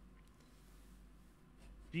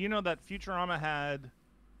 Do you know that Futurama had,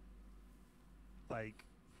 like,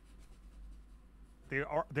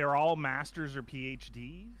 they're all masters or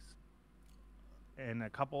PhDs, and a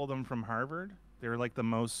couple of them from Harvard. They're like the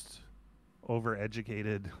most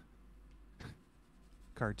overeducated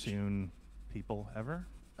cartoon people ever.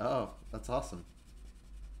 Oh, that's awesome.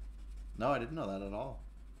 No, I didn't know that at all.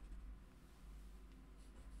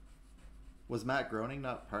 Was Matt Groening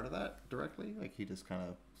not part of that directly? Like, he just kind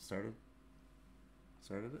of started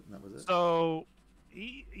it, and that was it? So,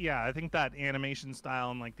 yeah, I think that animation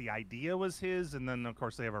style and, like, the idea was his, and then, of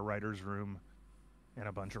course, they have a writer's room and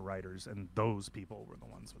a bunch of writers, and those people were the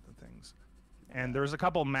ones with the things. And there's a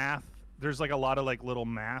couple math there's like a lot of like little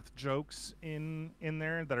math jokes in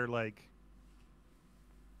there that are like,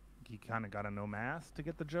 you kind of got to know math to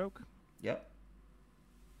get the joke. Yep.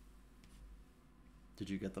 Did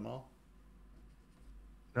you get them all?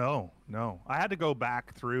 No. I had to go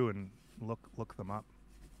back through and look them up.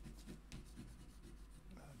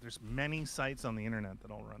 There's many sites on the internet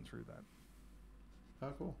that'll run through that.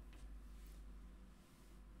 Oh, cool.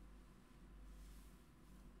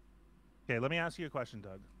 Okay, let me ask you a question,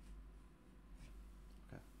 Doug.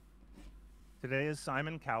 Okay. Today is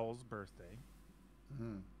Simon Cowell's birthday.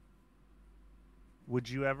 Mm-hmm. Would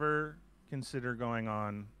you ever consider going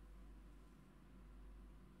on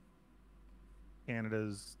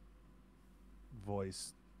Canada's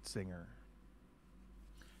Voice singer?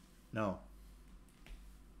 No.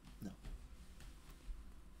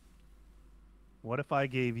 What if I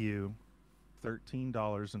gave you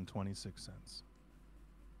 $13.26?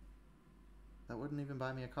 That wouldn't even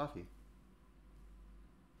buy me a coffee.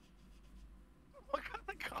 What kind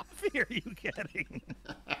of coffee are you getting?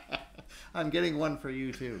 I'm getting one for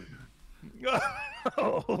you too.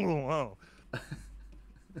 Oh, whoa.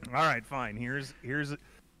 All right, fine. Here's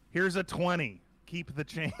a 20. Keep the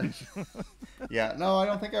change. Yeah, no, I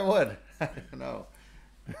don't think I would. No.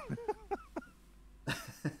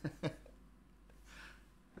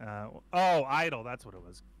 Idol. That's what it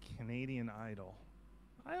was. Canadian Idol.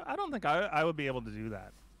 I don't think I would be able to do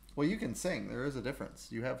that. Well, you can sing. There is a difference.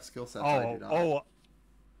 You have skill sets I do not.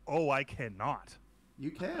 I cannot.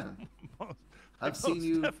 You can. I've seen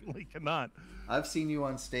you. Definitely cannot. I've seen you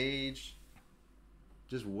on stage,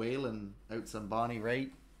 just wailing out some Bonnie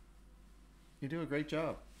Raitt. You do a great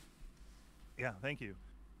job. Yeah, thank you.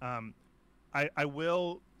 I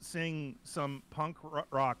will sing some punk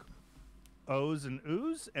rock O's and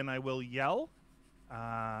oohs, and I will yell,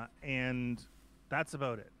 and that's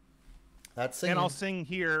about it. That's singing. And I'll sing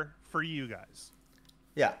here for you guys.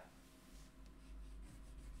 Yeah.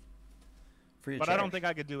 But I don't think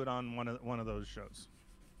I could do it on one of those shows.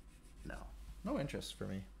 No interest for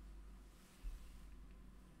me.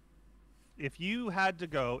 If you had to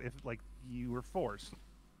go, if like you were forced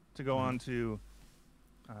to go on to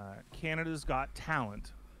Canada's Got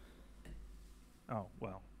Talent. Oh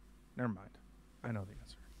well, never mind. I know the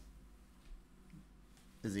answer.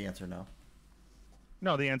 Is the answer no?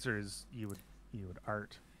 No, the answer is you would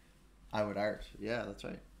art. I would art. Yeah, that's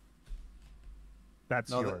right.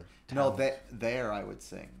 That's your there I would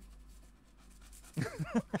sing.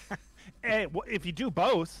 Hey, if you do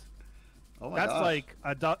both, that's gosh. like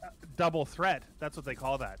a double threat. That's what they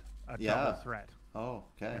call that. Double threat. Oh,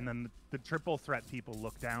 okay. And then the triple threat people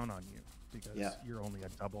look down on you because you're only a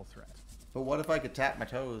double threat. But what if I could tap my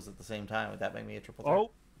toes at the same time? Would that make me a triple threat?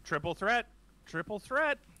 Oh, triple threat. Triple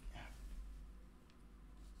threat.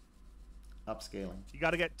 Upscaling. You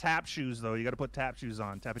got to get tap shoes, though. You got to put tap shoes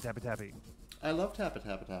on. Tappy, tappy, tappy. I love tappa,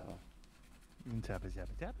 tappa, tappa. Tappy,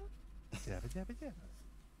 tappy, tappa. Tappy, tappy, tappa.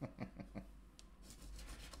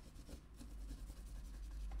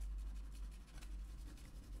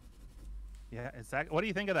 Yeah, what do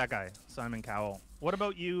you think of that guy, Simon Cowell? What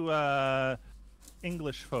about you,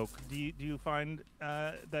 English folk? Do you find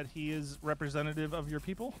that he is representative of your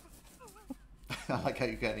people? I like how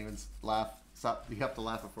you can't even laugh. Stop. You have to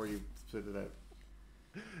laugh before you spit it out.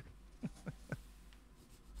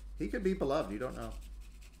 He could be beloved. You don't know.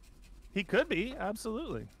 He could be,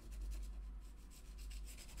 absolutely.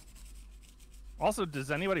 Also,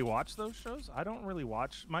 does anybody watch those shows? I don't really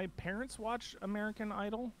watch. My parents watch American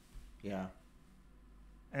Idol. Yeah.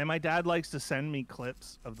 And my dad likes to send me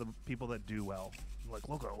clips of the people that do well. Like,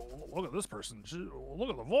 look at this person. Look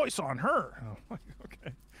at the voice on her. Oh, like,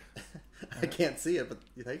 okay. I can't see it, but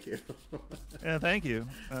thank you. Yeah, thank you.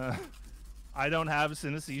 I don't have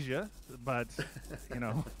synesthesia, but, you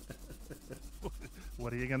know,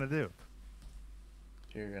 what are you going to do?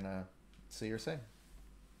 You're going to see her sing.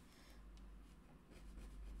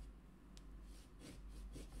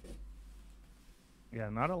 Yeah,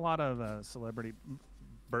 not a lot of celebrity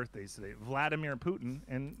birthdays today. Vladimir Putin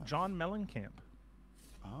and John Mellencamp.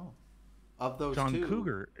 Oh. Of those John two.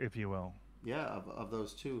 Cougar, if you will. Yeah, of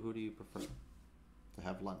those two, who do you prefer to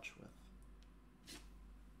have lunch with?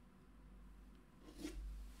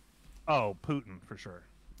 Oh, Putin, for sure.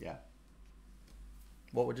 Yeah.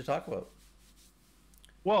 What would you talk about?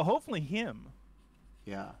 Well, hopefully him.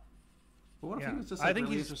 Yeah. But what if he was just, I think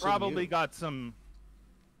really he's probably got some...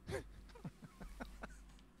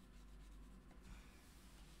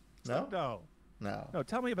 No? No,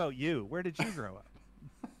 tell me about you. Where did you grow up?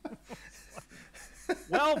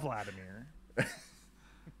 Well, Vladimir.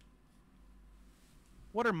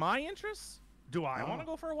 What are my interests? Do I want to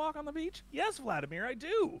go for a walk on the beach? Yes, Vladimir, I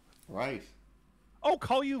do. Right. Oh,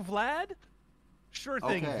 call you Vlad? Sure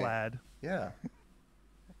thing, okay. Vlad. Yeah.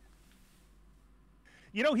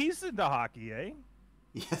 You know, he's into hockey, eh?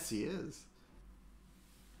 Yes, he is.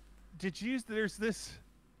 Did you? There's this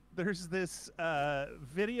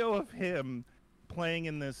video of him playing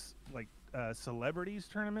in this like celebrities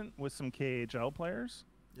tournament with some KHL players.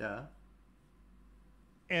 Yeah.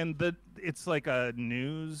 And it's like a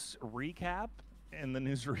news recap, and the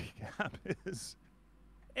news recap is,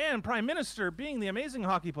 and Prime Minister, being the amazing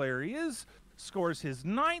hockey player he is, scores his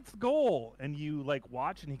 9th goal, and you like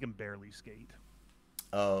watch, and he can barely skate.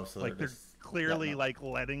 Oh, so like they're clearly like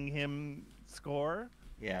letting him score.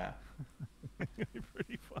 Yeah.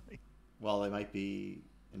 Pretty funny. Well, they might be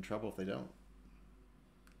in trouble if they don't.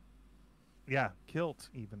 Yeah, kilt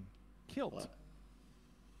even. Kilt. What?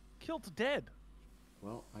 Kilt dead.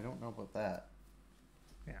 Well, I don't know about that.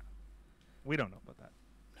 Yeah. We don't know about that.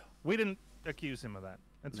 No. We didn't accuse him of that.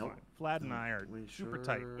 It's fine. Vlad and I are super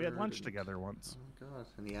tight. We had lunch together once. Oh, God.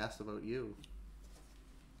 And he asked about you.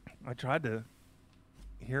 I tried to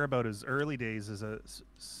hear about his early days as a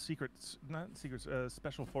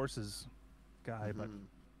special forces guy, but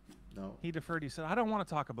no. He deferred. He said, I don't want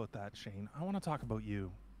to talk about that, Shane. I want to talk about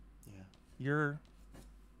you. Yeah. Your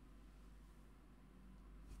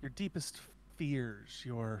deepest fears,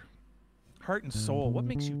 your heart and soul. What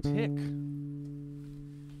makes you tick?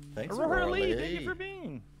 Thanks, Aurora Lee. Thank you for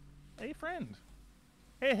being a friend.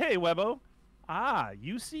 Hey, Webbo.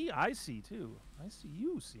 You see? I see, too. I see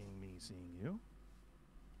you seeing me seeing you.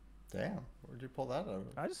 Damn. Where'd you pull that out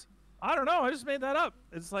of? I don't know. I just made that up.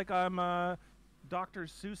 It's like I'm Dr.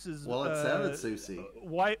 Seuss's it sounded Susie.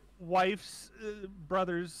 Wife's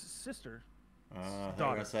brother's sister. I was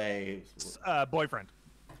going to say... boyfriend.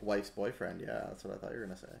 Wife's boyfriend. Yeah, that's what I thought you were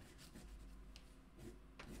going to say.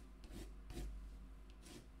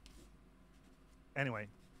 Anyway,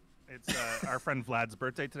 it's our friend Vlad's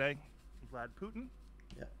birthday today. Vlad Putin.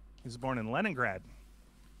 Yeah. He was born in Leningrad.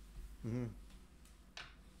 Mm-hmm.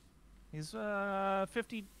 He's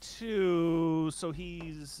 52, so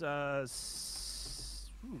he's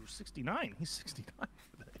 69. He's 69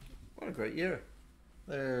 today. What a great year.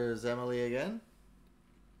 There's Emily again.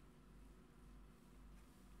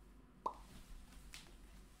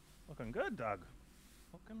 Looking good, Doug.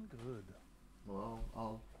 Looking good. Well,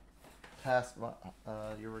 I'll pass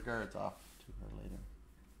your regards off to her later.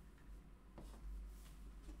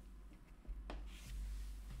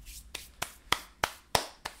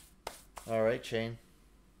 All right, Shane.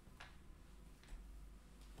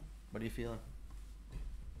 What are you feeling?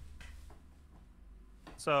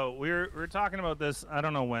 So we're talking about this. I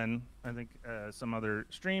don't know when. I think some other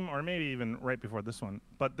stream, or maybe even right before this one.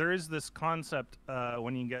 But there is this concept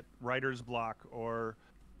when you get writer's block, or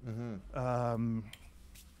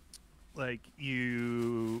like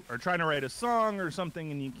you are trying to write a song or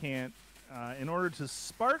something, and you can't. In order to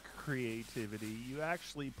spark creativity, you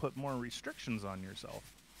actually put more restrictions on yourself.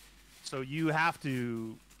 So you have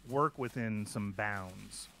to work within some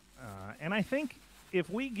bounds. And I think if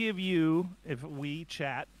we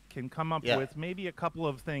chat, can come up with maybe a couple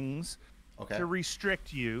of things to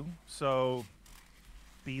restrict you. So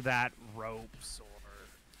be that ropes,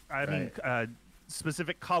 or I mean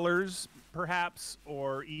specific colors, perhaps,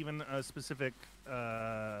 or even a specific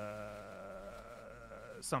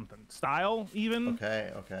something style, even.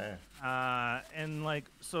 Okay. And like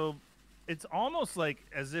so. It's almost like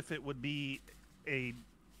as if it would be a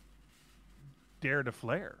dare to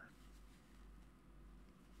flare.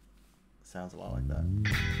 Sounds a lot like that.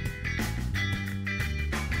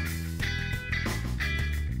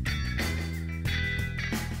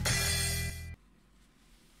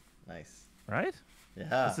 Nice. Right?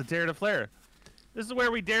 Yeah. It's a dare to flare. This is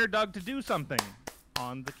where we dare Doug to do something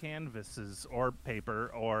on the canvases or paper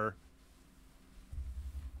or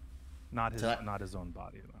not his own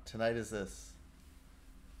body. Tonight is this.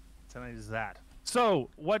 Tonight is that. So,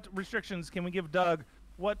 what restrictions can we give Doug?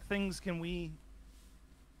 What things can we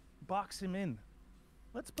box him in?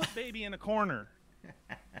 Let's put baby in a corner.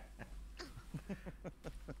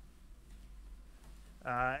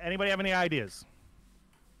 Anybody have any ideas?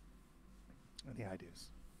 Any ideas?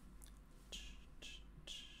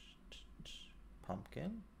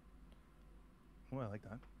 Pumpkin? Oh, I like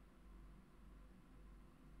that.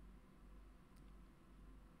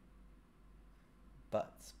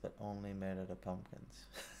 Butts, but only made out of pumpkins.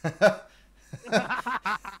 All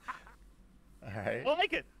right. I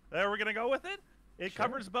like it. There, we're gonna go with it. It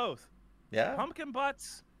covers both. Yeah. Pumpkin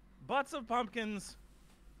butts, butts of pumpkins.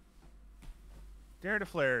 Dare to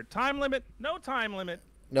flare. Time limit? No time limit.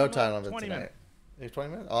 No time limit 20 tonight. minutes. You have 20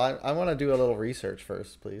 minutes? Oh, I want to do a little research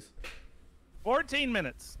first, please. 14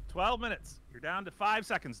 minutes. 12 minutes. You're down to 5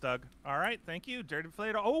 seconds, Doug. All right. Thank you. Dirty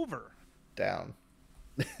Deflator over. Down.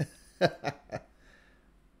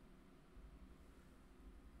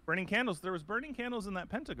 Burning candles. There was burning candles in that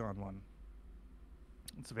Pentagon one.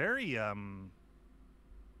 It's very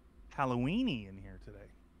Halloween-y in here today.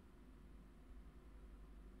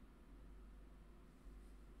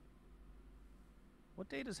 What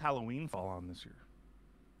day does Halloween fall on this year?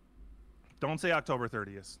 Don't say October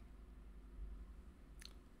 30th.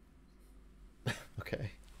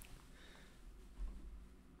 Okay.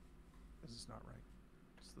 This is not right.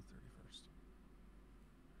 It's the 31st.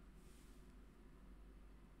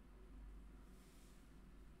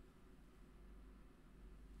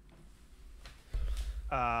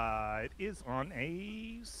 It is on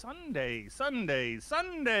a Sunday.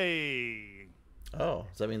 Oh,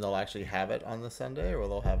 does that mean they'll actually have it on the Sunday, or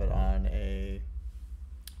they'll have it on a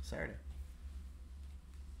Saturday?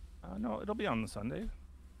 No, it'll be on the Sunday.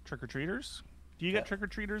 Trick-or-treaters. Do you get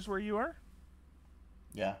trick-or-treaters where you are?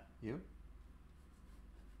 Yeah. You?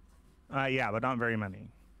 Yeah, but not very many.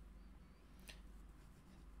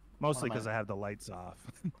 Mostly because I have the lights off.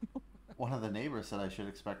 One of the neighbors said I should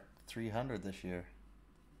expect 300 this year.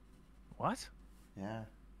 What? Yeah.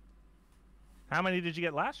 How many did you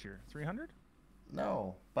get last year? 300?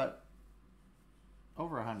 No, but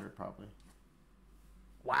over 100 probably.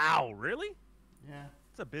 Wow, really? Yeah.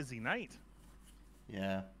 It's a busy night.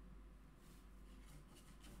 Yeah.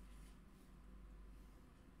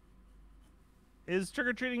 Is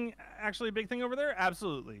trick-or-treating actually a big thing over there?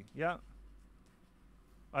 Absolutely. Yeah.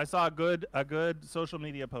 I saw a good social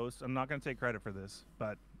media post. I'm not going to take credit for this,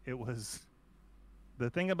 but it was the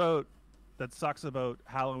thing about that sucks about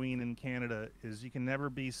Halloween in Canada is you can never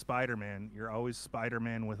be Spider-Man. You're always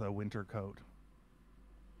Spider-Man with a winter coat.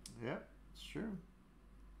 Yeah, it's true.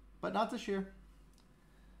 But not this year.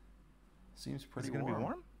 Seems pretty warm. Is it going to be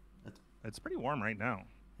warm? It's pretty warm right now.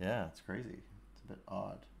 Yeah, it's crazy. It's a bit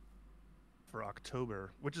odd. For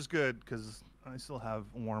October, which is good because I still have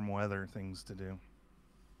warm weather things to do.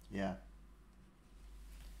 Yeah.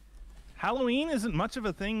 Halloween isn't much of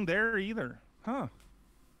a thing there either. Huh.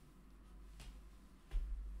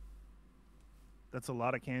 That's a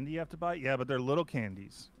lot of candy you have to buy? Yeah, but they're little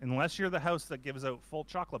candies. Unless you're the house that gives out full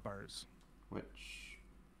chocolate bars. Which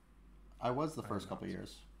I was the first couple of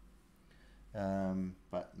years.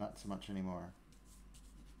 But not so much anymore.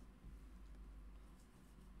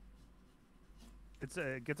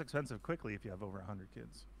 It gets expensive quickly if you have over 100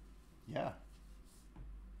 kids. Yeah.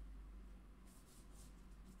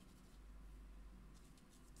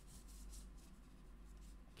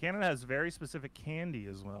 Canada has very specific candy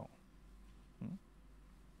as well.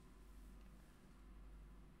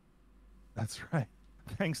 That's right.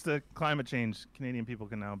 Thanks to climate change, Canadian people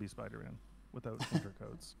can now be Spider-Man without winter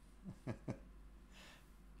coats.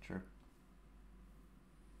 True.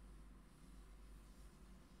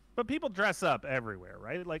 But people dress up everywhere,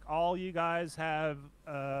 right? Like all you guys have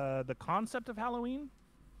the concept of Halloween.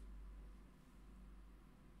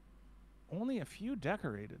 Only a few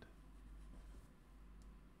decorated.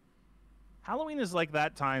 Halloween is like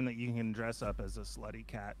that time that you can dress up as a slutty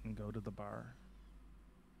cat and go to the bar.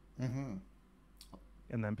 Mm-hmm.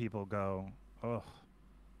 And then people go, oh,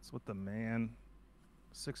 it's with the man,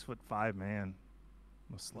 6'5" man,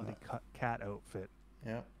 a slutty cat outfit.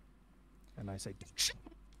 Yeah. And I say,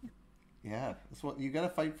 yeah, that's what you got to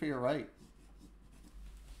fight for your right.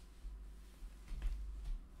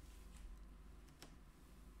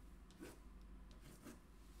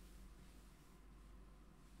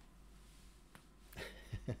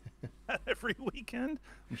 Every weekend?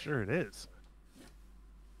 I'm sure it is.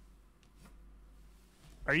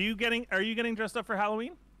 Are you getting dressed up for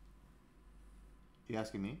Halloween? You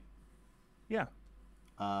asking me? Yeah.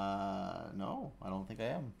 No, I don't think I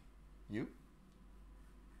am. You?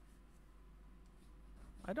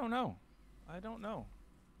 I don't know.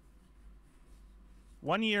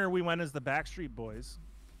 One year we went as the Backstreet Boys.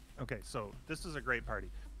 Okay, so this is a great party.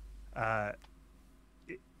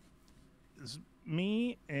 It's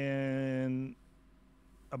me and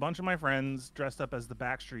a bunch of my friends dressed up as the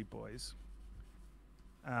Backstreet Boys.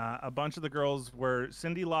 A bunch of the girls were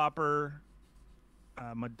Cyndi Lauper,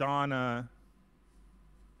 Madonna,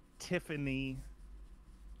 Tiffany.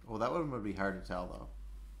 Well, that one would be hard to tell, though.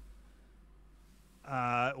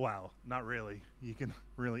 Well, not really. You can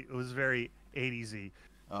really. It was very 80s-y.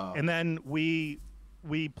 Oh. And then we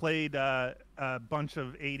played a bunch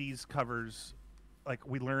of 80s covers. Like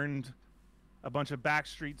we learned a bunch of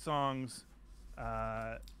Backstreet songs,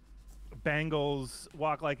 Bangles,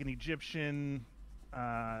 Walk Like an Egyptian,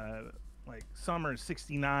 like summer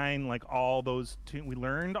 '69, like all those tunes. We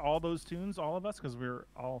learned all those tunes, all of us, because we were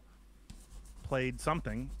all played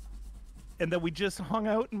something. And then we just hung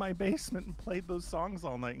out in my basement and played those songs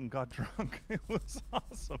all night and got drunk. It was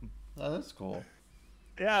awesome. Oh, that's cool.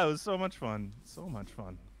 Yeah, it was so much fun. So much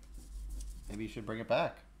fun. Maybe you should bring it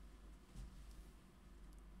back.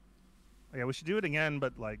 Yeah, we should do it again,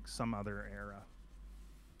 but like some other era.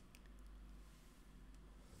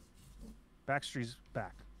 Backstreet's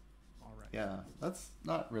back. All right. Yeah, that's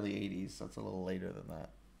not really 80s. That's a little later than that.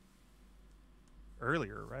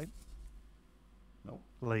 Earlier, right? Nope.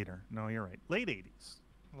 Later. No, you're right. Late 80s.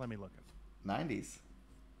 Let me look at 90s.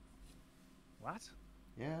 What?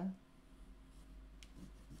 Yeah.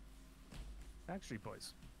 Backstreet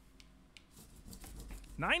Boys.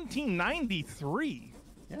 1993.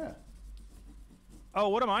 Yeah. Oh,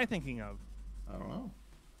 what am I thinking of? I don't know.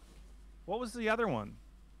 What was the other one?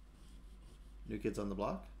 New Kids on the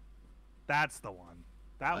Block? That's the one.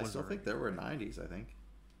 That I was still think there were 90s, I think.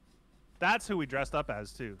 That's who we dressed up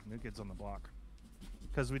as, too. New Kids on the Block.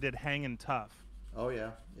 Because we did Hangin' Tough. Oh,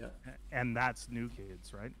 yeah. Yeah. And that's New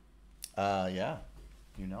Kids, right? Yeah.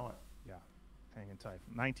 You know it. Yeah. Hangin' Tough.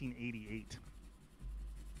 1988.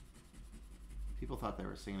 People thought they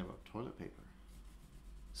were singing about toilet paper.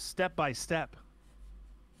 Step by Step.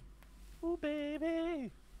 Ooh,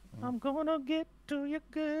 baby, I'm gonna get to you,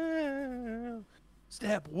 girl.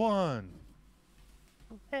 Step 1.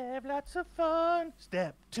 Have lots of fun.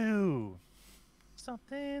 Step 2.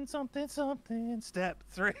 Something, something, something. Step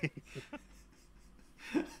 3.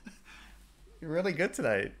 You're really good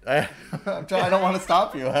tonight. I don't want to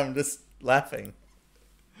stop you. I'm just laughing.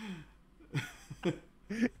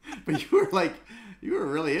 But you were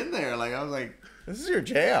really in there. Like, I was like, this is your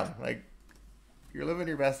jam. Like, you're living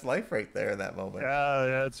your best life right there in that moment. Yeah,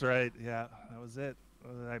 that's right. Yeah, that was it.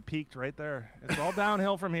 I peaked right there. It's all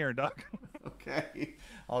downhill from here, Doug. Okay.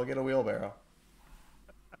 I'll get a wheelbarrow.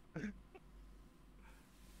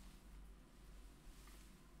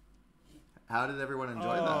 How did everyone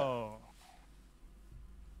enjoy that? Oh,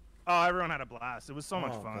 everyone had a blast. It was so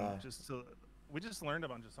much fun. God. We just learned a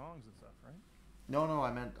bunch of songs and stuff, right? No,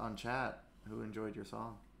 I meant on chat. Who enjoyed your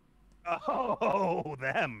song? Oh,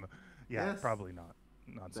 them. Yeah, Yes. probably not.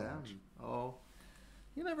 Not so Them. much. Oh,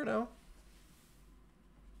 you never know.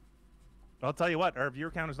 I'll tell you what, our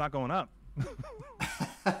viewer count is not going up.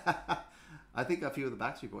 I think a few of the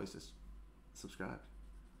Backstreet Boys just subscribed.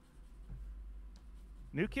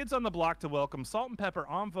 New Kids on the Block to welcome Salt and Pepper,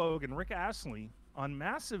 En Vogue, and Rick Astley on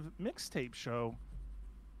massive mixtape show.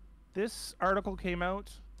 This article came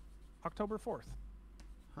out October 4th.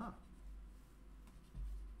 Huh.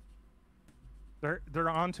 They're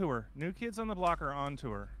on tour. New Kids on the Block are on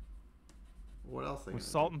tour. What else? With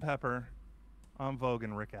Salt and Pepper, En Vogue,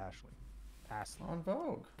 and Rick Astley. En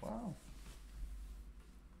Vogue. Wow.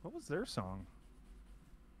 What was their song?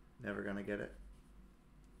 Never Gonna Get It.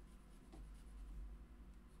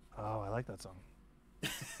 Oh, I like that song.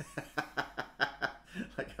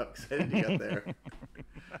 Like how excited you got there.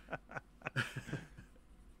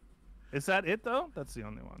 Is that it, though? That's the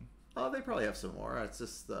only one. Oh, they probably have some more. It's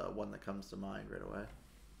just the one that comes to mind right away.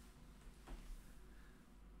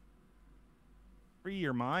 Free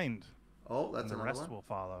Your Mind. Oh, that's and the another rest one. will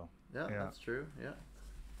follow. Yeah, that's true. Yeah.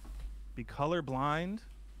 Be colorblind.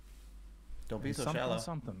 Don't be so something, shallow.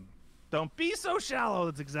 Something. Don't be so shallow.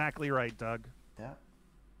 That's exactly right, Doug. Yeah.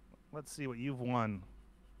 Let's see what you've won.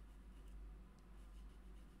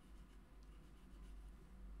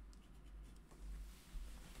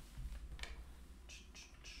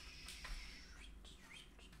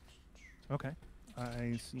 Okay.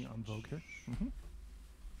 I see En Vogue here.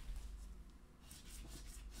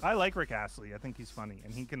 I like Rick Astley. I think he's funny.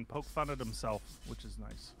 And he can poke fun at himself, which is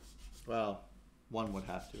nice. Well, one would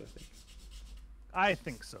have to, I think. I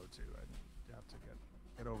think so, too. You have to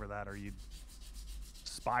get over that or you'd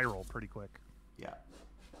spiral pretty quick. Yeah.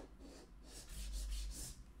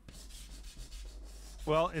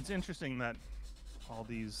 Well, it's interesting that all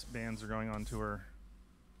these bands are going on tour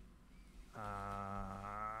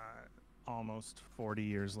almost 40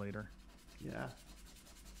 years later. Yeah.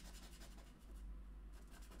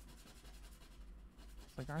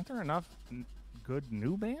 It's like, aren't there enough good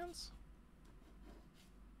new bands?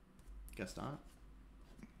 Guess not.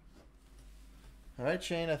 All right,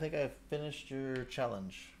 Shane, I think I've finished your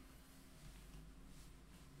challenge.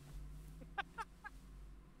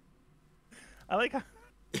 I like how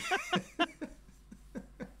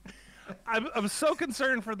I'm so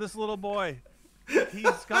concerned for this little boy.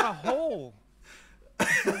 He's got a hole in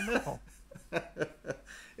the middle.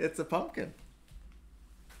 It's a pumpkin.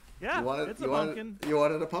 Yeah, it's a pumpkin. You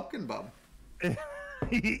wanted a pumpkin bum.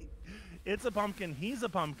 It's a pumpkin. He's a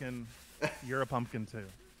pumpkin. You're a pumpkin too.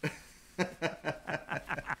 Nice.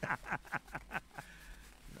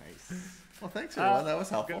 Well, thanks everyone. That was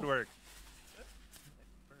helpful. Good work.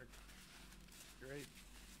 Great.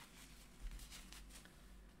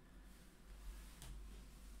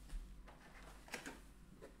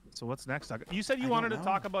 So what's next, Doug? You said you wanted to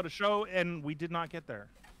talk about a show, and we did not get there.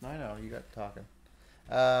 I know, you got talking.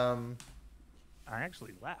 I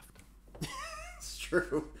actually left. It's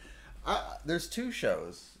true. There's two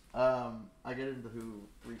shows. I get into who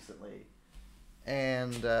recently,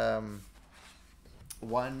 and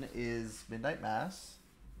one is Midnight Mass.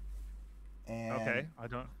 And okay,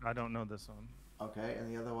 I don't know this one. Okay,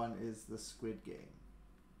 and the other one is the Squid Game.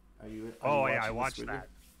 Are you? Oh yeah, I watched that.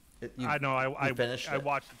 I know. I finished. I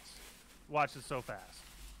watched it so fast.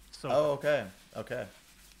 So. Oh, okay. Okay.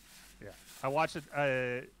 Yeah, I watched it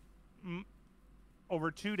over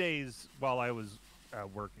 2 days while I was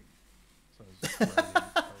working. So it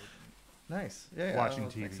was nice. Yeah. Watching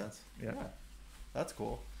TV. Makes sense. Yeah. That's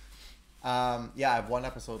cool. Yeah, I have one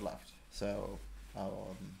episode left, so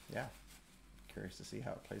yeah, curious to see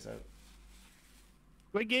how it plays out.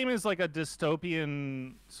 Squid Game is like a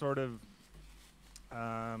dystopian sort of.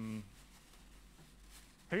 Have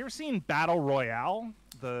you ever seen Battle Royale?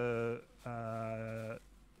 The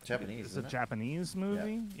Japanese. It's a Japanese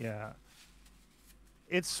movie. Yeah.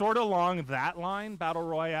 It's sort of along that line, Battle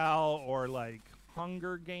Royale, or like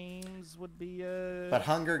Hunger Games would be a. But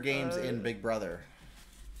Hunger Games in Big Brother.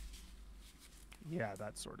 Yeah,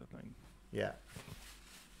 that sort of thing. Yeah.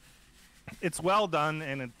 It's well done,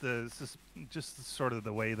 and it's just sort of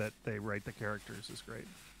the way that they write the characters is great.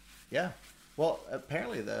 Yeah. Well,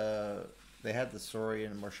 apparently they had the story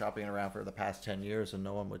and were shopping around for the past 10 years, and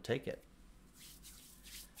no one would take it.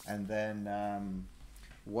 And then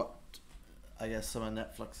what I guess some of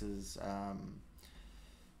Netflix's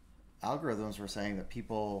algorithms were saying that they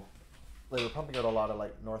were pumping out a lot of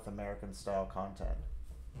like North American style content,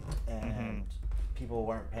 and people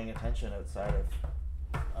weren't paying attention outside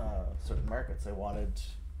of certain markets. They wanted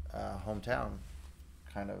hometown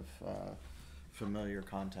kind of familiar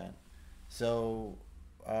content. So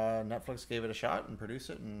Netflix gave it a shot and produced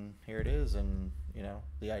it, and here it is. And you know,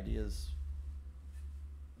 the idea's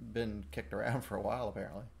been kicked around for a while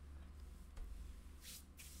apparently.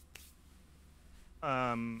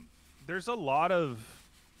 There's a lot of,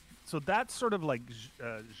 so that's sort of like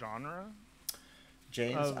genre.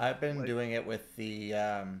 James, I've been doing it with the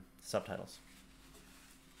subtitles.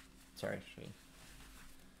 Sorry, Shane.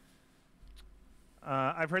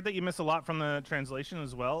 I've heard that you miss a lot from the translation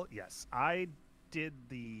as well. Yes, I did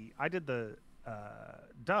the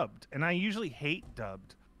dubbed, and I usually hate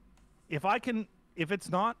dubbed. If it's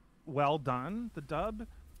not well done, the dub,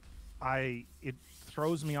 it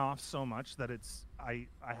throws me off so much that I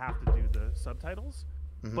have to do the subtitles.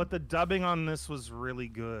 Mm-hmm. But the dubbing on this was really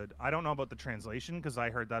good. I don't know about the translation because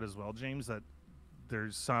I heard that as well, James, that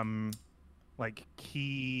there's some like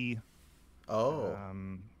key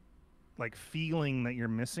like feeling that you're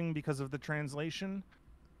missing because of the translation.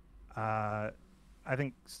 I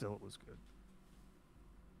think still it was good.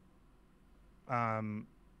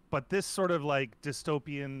 But this sort of like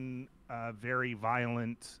dystopian, very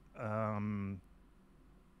violent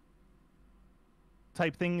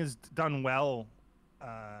type thing is done well.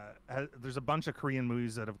 There's a bunch of Korean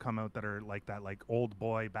movies that have come out that are like that, like Old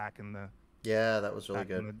Boy back in the. Yeah, that was really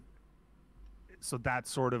good. So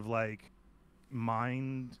that's sort of like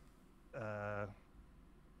mind.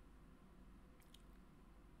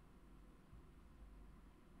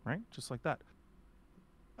 Right, just like that.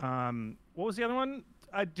 What was the other one?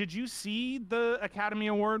 Did you see the Academy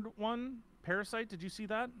Award one, Parasite? Did you see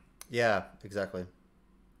that? Yeah, exactly.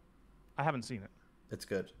 I haven't seen it. It's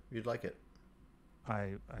good. You'd like it.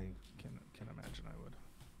 I can imagine I would.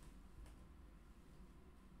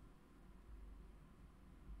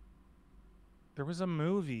 There was a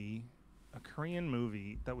movie, a Korean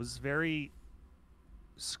movie, that was very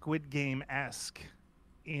Squid Game-esque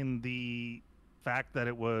in the fact that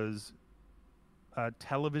it was a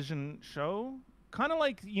television show, kind of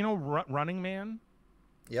like, you know, Running Man.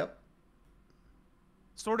 Yep.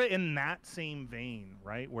 Sort of in that same vein,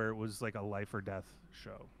 right? Where it was like a life or death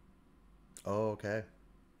show. Oh, okay.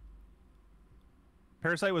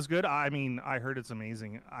 Parasite was good. I mean, I heard it's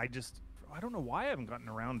amazing. I don't know why I haven't gotten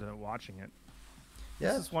around to watching it.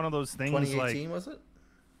 Yeah, this is one of those things. 2018 like, was it?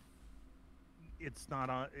 It's not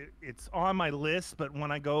on. It's on my list, but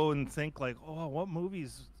when I go and think like, oh, what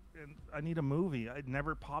movies? I need a movie. It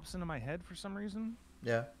never pops into my head for some reason.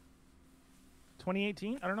 Yeah.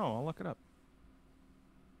 2018? I don't know. I'll look it up.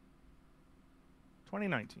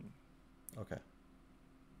 2019. Okay.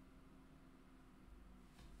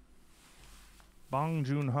 Bong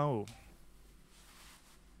Joon-ho.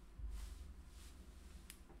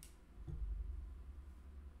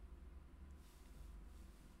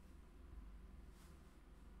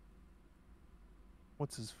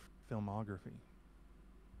 What's his filmography?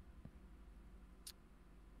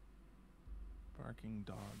 Barking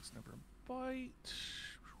dogs never bite.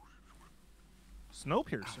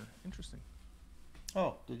 Snowpiercer. Interesting.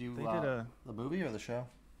 Oh, did you They did the movie or the show?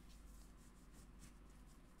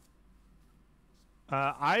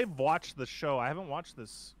 I've watched the show. I haven't watched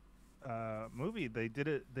this movie. They did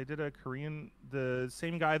a Korean. The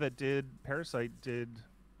same guy that did Parasite did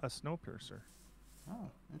a Snowpiercer. Oh,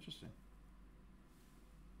 interesting.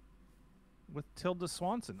 With Tilda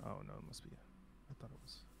Swanson. Oh no, it must be. I thought it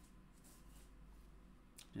was.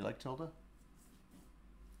 Do you like Tilda?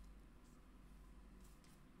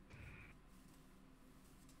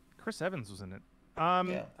 Chris Evans was in it.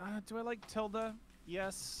 Yeah. Do I like Tilda?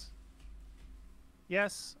 Yes.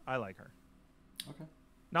 Yes, I like her. Okay.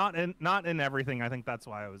 Not in everything. I think that's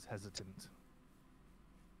why I was hesitant.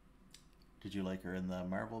 Did you like her in the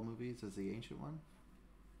Marvel movies as the Ancient One?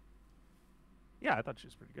 Yeah, I thought she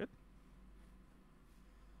was pretty good.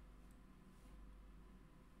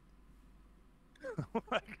 Oh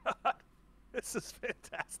my god, this is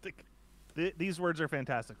fantastic. These words are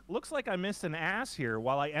fantastic. Looks like I missed an ass here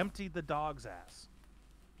while I emptied the dog's ass.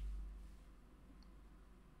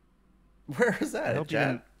 Where is that,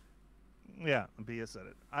 Chad? Yeah, Bia said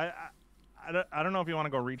it. I don't know if you want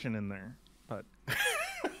to go reaching in there, but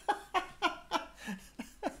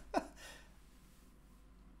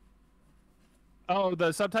oh,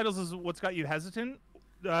 the subtitles is what's got you hesitant.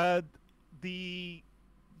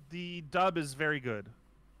 The dub is very good.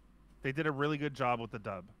 They did a really good job with the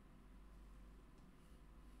dub.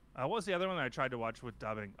 What was the other one that I tried to watch with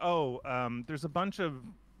dubbing? Oh, there's a bunch of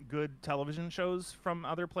good television shows from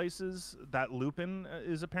other places. That Lupin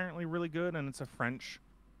is apparently really good, and it's a French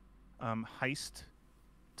heist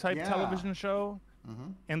type television show.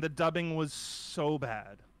 Mm-hmm. And the dubbing was so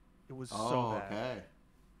bad. It was so bad.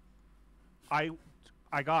 Okay.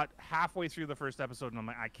 I got halfway through the first episode, and I'm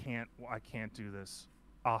like, I can't do this.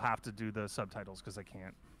 I'll have to do the subtitles because I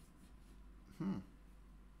can't.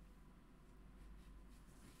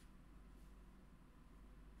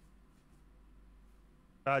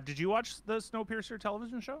 Did you watch the Snowpiercer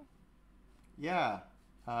television show? Yeah.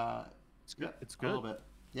 It's good. Yeah, it's good. A little bit.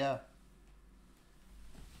 Yeah.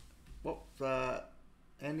 Well,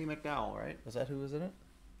 Andy McDowell, right? Was that who was in it?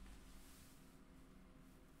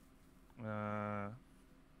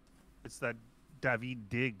 It's that David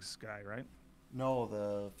Diggs guy, right? No,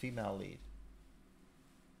 the female lead.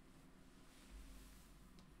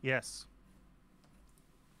 Yes.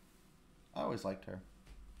 I always liked her.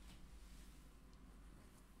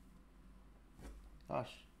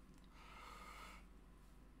 Gosh.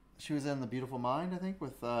 She was in The Beautiful Mind, I think,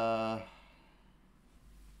 with The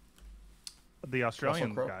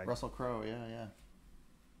Australian guy. Russell Crowe, yeah.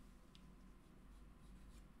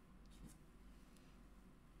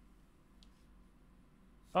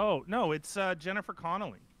 Oh, no, it's Jennifer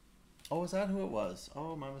Connelly. Oh, is that who it was?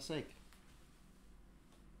 Oh, my mistake.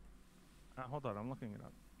 Hold on, I'm looking it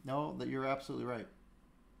up. No, that you're absolutely right.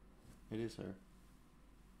 It is her.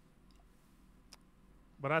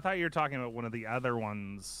 But I thought you were talking about one of the other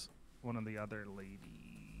ones, one of the other ladies.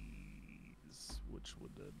 Which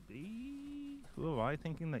would it be? Who am I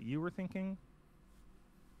thinking that you were thinking?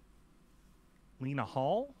 Lena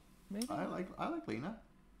Hall, maybe? I like Lena.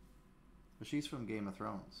 But she's from Game of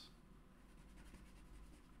Thrones.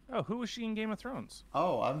 Oh, who was she in Game of Thrones?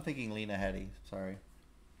 Oh, I'm thinking Lena Headey. Sorry.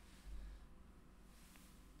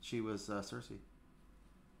 She was Cersei.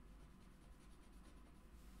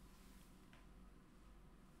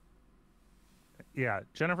 Yeah,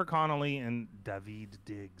 Jennifer Connelly and David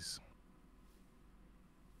Diggs.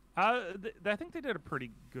 I think they did a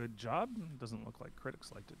pretty good job. Doesn't look like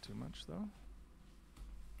critics liked it too much, though.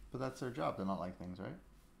 But that's their job to not like things, right?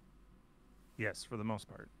 Yes, for the most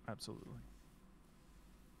part, absolutely.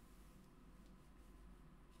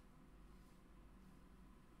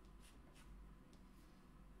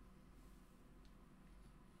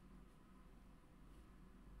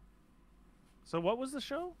 So what was the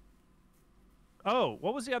show? Oh,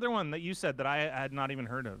 what was the other one that you said that I had not even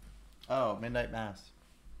heard of? Oh, Midnight Mass.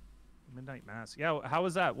 Midnight Mass. Yeah, how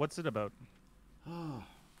was that? What's it about? Oh,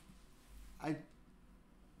 I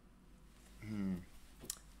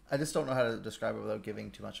just don't know how to describe it without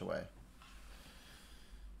giving too much away.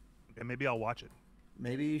 Okay, maybe I'll watch it.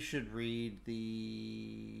 Maybe you should read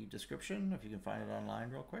the description if you can find it online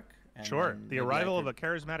real quick. And sure. The arrival of a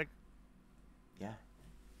charismatic... Yeah.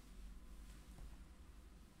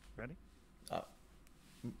 Ready?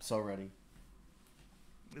 So ready.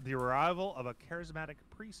 The arrival of a charismatic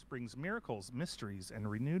priest brings miracles, mysteries, and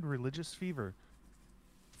renewed religious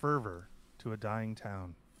fervor to a dying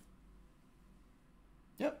town.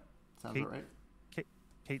 Yep, sounds Kate, about right.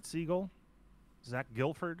 Kate Siegel, Zach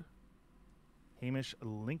Gilford, Hamish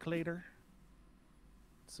Linklater,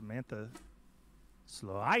 Samantha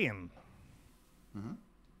Sloyan. Mm-hmm.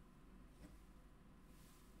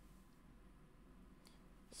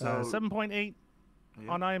 So 7.8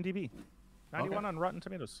 on IMDb, 91 on Rotten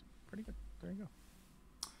Tomatoes. Pretty good. There you go.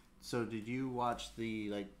 So did you watch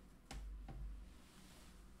the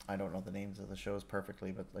I don't know the names of the shows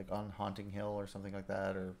perfectly, but like on Haunting Hill or something like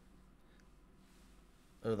that, or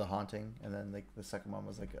The Haunting, and then like the second one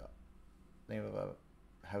was like a name of a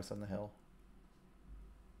house on the hill.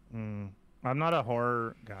 I'm not a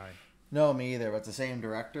horror guy. No, me either. But it's the same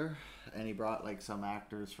director, and he brought like some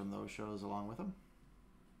actors from those shows along with him.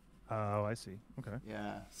 Oh, I see. Okay.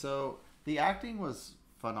 Yeah. So the acting was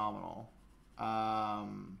phenomenal.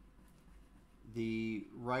 The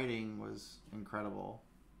writing was incredible.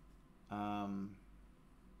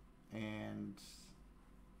 And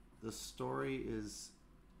the story is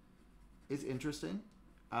interesting.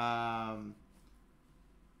 Yeah,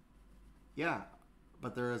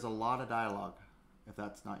 but there is a lot of dialogue, if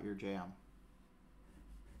that's not your jam.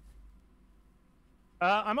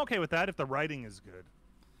 I'm okay with that if the writing is good.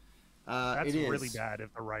 That's it really is bad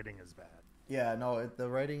if the writing is bad. Yeah, no, the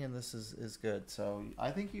writing in this is good. So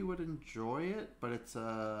I think you would enjoy it, but it's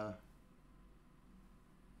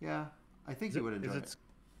yeah, I think you would enjoy it.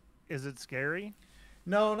 Is it scary?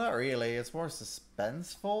 No, not really. It's more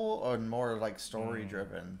suspenseful and more like story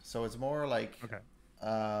driven. So it's more like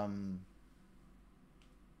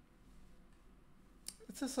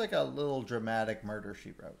it's just like a little dramatic Murder,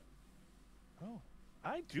 She Wrote. Oh,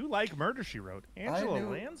 I do like Murder, She Wrote. Angela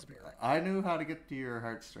Lansbury. I knew how to get to your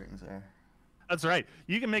heartstrings there. That's right.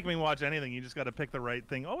 You can make me watch anything. You just got to pick the right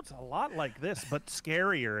thing. Oh, it's a lot like this, but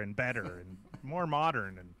scarier and better and more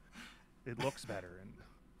modern, and it looks better, and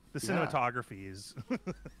the cinematography is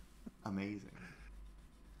amazing.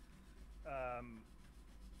 I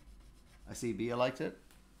see Bia liked it.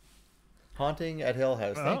 Haunting at Hill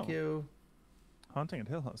House. Thank you. Haunting at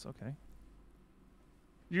Hill House. Okay.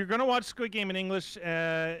 You're gonna watch Squid Game in English,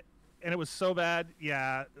 and it was so bad.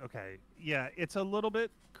 Yeah. Okay. Yeah, it's a little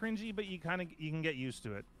bit cringy, but you can get used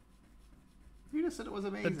to it. You just said it was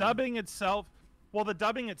amazing. The dubbing itself. Well, the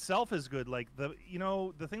dubbing itself is good. Like the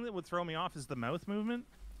thing that would throw me off is the mouth movement.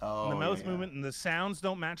 Oh, and the mouth movement and the sounds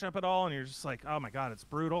don't match up at all, and you're just like, oh my god, it's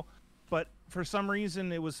brutal. But for some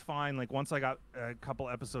reason, it was fine. Like once I got a couple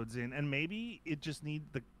episodes in, and maybe it just the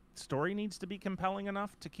story needs to be compelling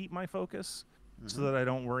enough to keep my focus, so that I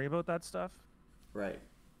don't worry about that stuff. Right.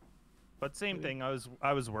 But same thing.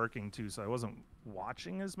 I was working too, so I wasn't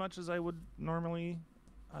watching as much as I would normally.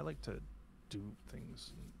 I like to do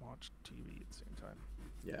things and watch TV at the same time.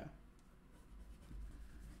 Yeah.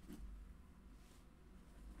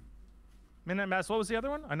 Midnight Mass. What was the other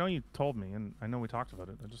one? I know you told me, and I know we talked about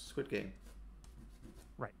it. Squid Game.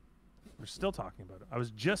 Right. We're still talking about it. I was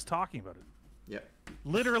just talking about it. Yep.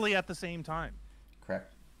 Literally at the same time.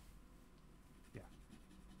 Correct. Yeah.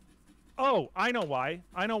 Oh, I know why.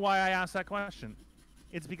 I know why I asked that question.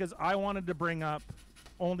 It's because I wanted to bring up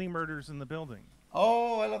Only Murders in the Building.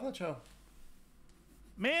 Oh, I love that show.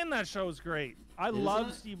 Man, that show's great. I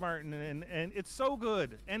love Steve Martin, and it's so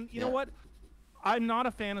good. And you know what? I'm not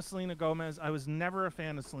a fan of Selena Gomez. I was never a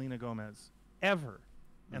fan of Selena Gomez, ever.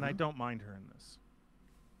 And I don't mind her in this.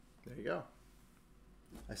 There you go.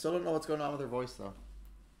 I still don't know what's going on with her voice, though.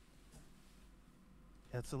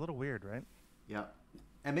 Yeah, it's a little weird, right? Yeah.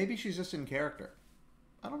 And maybe she's just in character.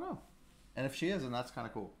 I don't know. And if she is, then that's kind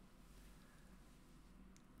of cool.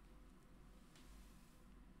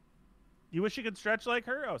 You wish you could stretch like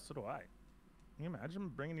her? Oh, so do I. Can you imagine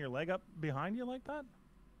bringing your leg up behind you like that?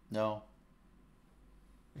 No.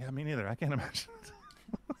 Yeah, me neither. I can't imagine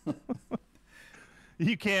it.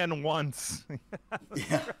 You can once.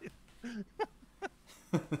 Yeah.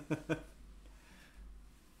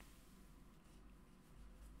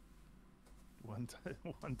 One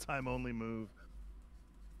time only move.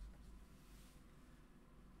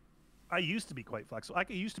 I used to be quite flexible. I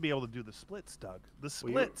used to be able to do the splits, Doug. The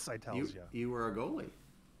splits, I tell you. You were a goalie.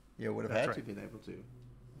 You would have had to been able to.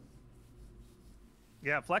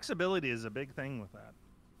 Yeah, flexibility is a big thing with that.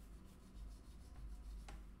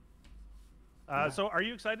 So are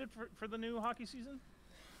you excited for the new hockey season?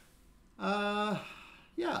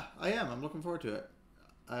 Yeah, I am. I'm looking forward to it.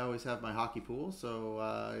 I always have my hockey pool,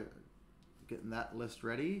 so getting that list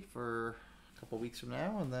ready for a couple weeks from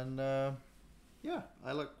now, and then yeah,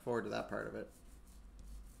 I look forward to that part of it.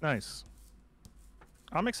 Nice.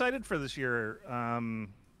 I'm excited for this year.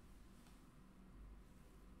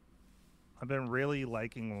 I've been really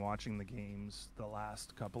liking watching the games the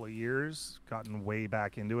last couple of years. Gotten way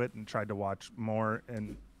back into it and tried to watch more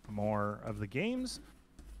and more of the games.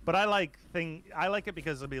 But I like it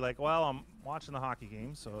because it'll be like, well, I'm watching the hockey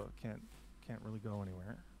game, so can't really go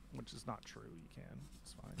anywhere, which is not true. You can.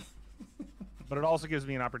 It's fine. But it also gives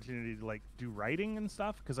me an opportunity to like do writing and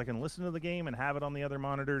stuff because I can listen to the game and have it on the other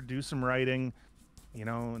monitor, do some writing, you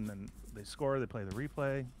know, and then they score, they play the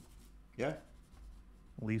replay. Yeah.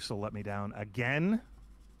 Leafs will let me down again.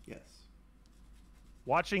 Yes.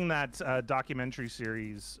 Watching that documentary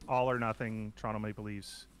series, All or Nothing, Toronto Maple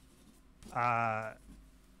Leafs,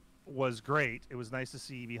 was great. It was nice to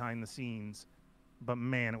see behind the scenes, but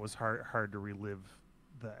man, it was hard to relive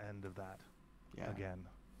the end of that again.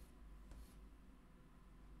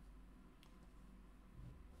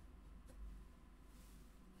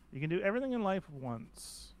 You can do everything in life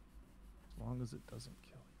once, as long as it doesn't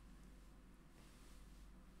kill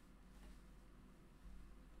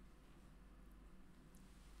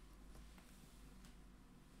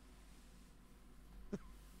you.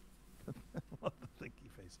 Love the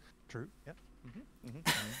thinky face. True. Yep.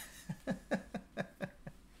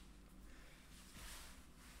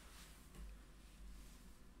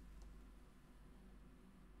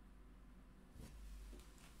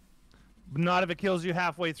 Not if it kills you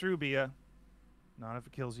halfway through, Bia. Not if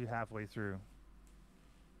it kills you halfway through.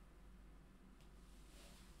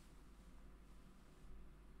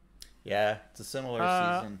 Yeah, it's a similar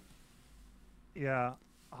season. Yeah,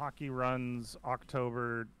 hockey runs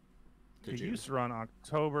October. It used to run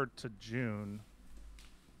October to June.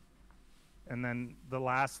 And then the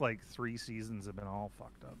last like 3 seasons have been all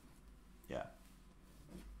fucked up. Yeah.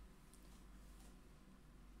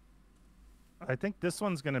 I think this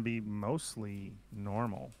one's going to be mostly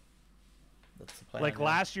normal. That's the plan. Like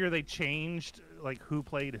last year they changed like who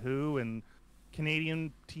played who, and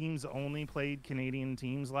Canadian teams only played Canadian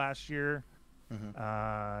teams last year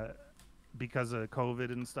because of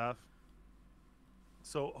COVID and stuff.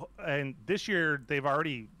 So, and this year they've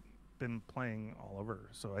already been playing all over.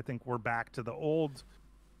 So I think we're back to the old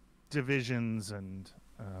divisions and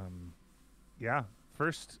yeah,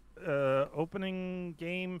 first opening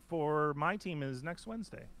game for my team is next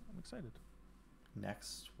Wednesday. I'm excited.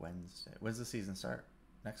 Next Wednesday. When's the season start?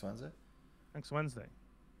 Next Wednesday? Next Wednesday.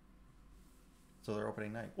 So they're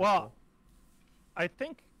opening night. Well, cool. I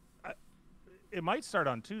think it might start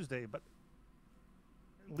on Tuesday, but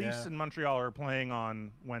Leafs in Montreal are playing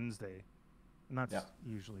on Wednesday, and that's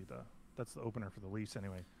usually that's the opener for the Leafs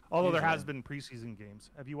anyway. Although there has been preseason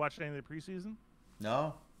games. Have you watched any of the preseason?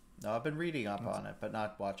 No, I've been reading up on it, but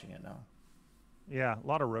not watching it. No. Yeah, a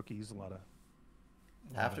lot of rookies, a lot of.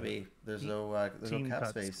 Have to be. There's no cap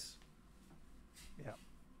space. Yeah.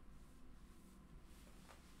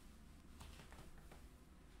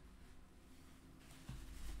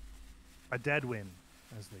 A dead win,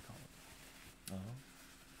 as they call it.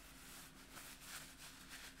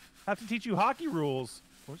 Have to teach you hockey rules.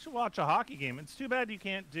 We should watch a hockey game. It's too bad you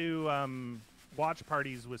can't do watch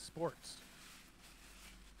parties with sports.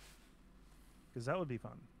 Because that would be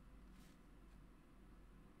fun.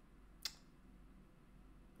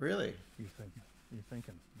 Really? You're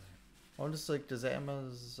thinking. Well, I'm just like, does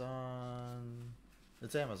Amazon...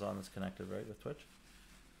 It's Amazon that's connected, right, with Twitch?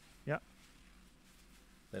 Yeah.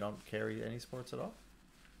 They don't carry any sports at all?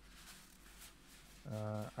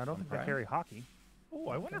 I don't think they carry hockey. Oh,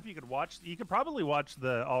 I wonder if you could watch... You could probably watch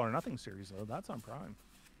the All or Nothing series, though. That's on Prime.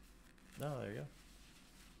 No, there you go.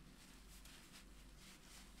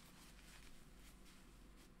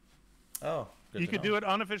 Oh, you could do it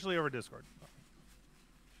unofficially over Discord.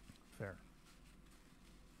 Fair.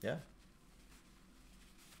 Yeah.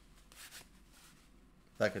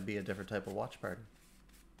 That could be a different type of watch party.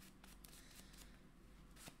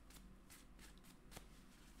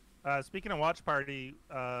 Speaking of watch party,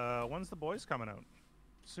 when's The Boys coming out?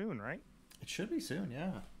 Soon, right? It should be soon,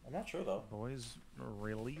 yeah. I'm not sure, though. Boys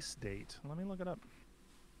release date. Let me look it up.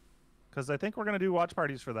 Because I think we're going to do watch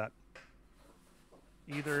parties for that.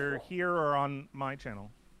 Either here or on my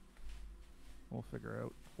channel. We'll figure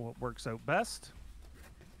out what works out best.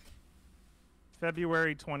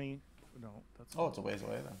 February 20... No, that's... Oh, it's a ways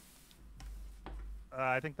away, then.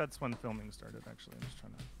 I think that's when filming started, actually. I'm just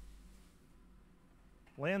trying to...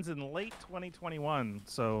 Lands in late 2021,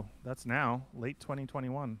 so that's now. Late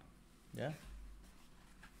 2021. Yeah.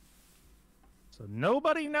 So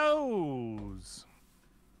nobody knows.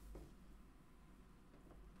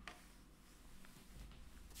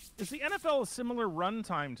 Is the NFL a similar run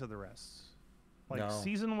time to the rest? Like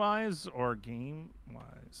season-wise or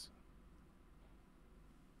game-wise?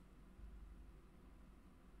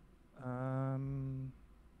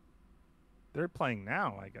 They're playing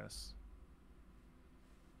now, I guess.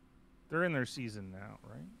 They're in their season now,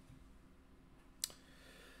 right?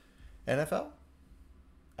 NFL?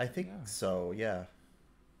 I think so, yeah.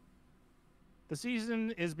 The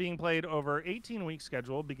season is being played over 18-week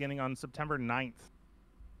schedule beginning on September 9th.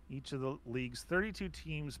 Each of the league's 32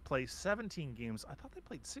 teams play 17 games. I thought they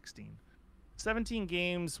played 16. 17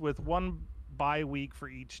 games with one bye week for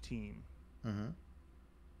each team. Mm-hmm.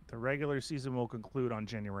 The regular season will conclude on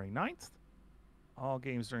January 9th. All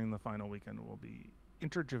games during the final weekend will be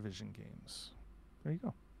interdivision games. There you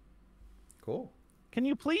go. Cool. Can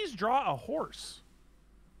you please draw a horse?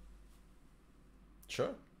 Sure.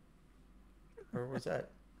 Where was that?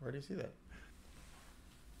 Where do you see that?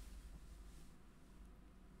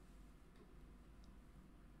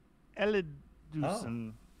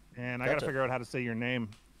 Elidusen. And I got to figure out how to say your name.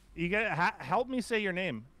 You got help me say your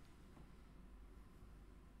name.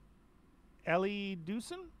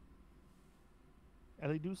 Elidusen?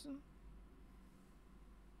 Elidusen?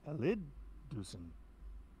 Elidusen.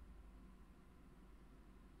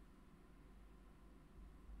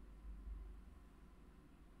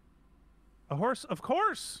 A horse, of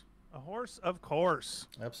course. A horse, of course.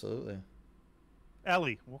 Absolutely.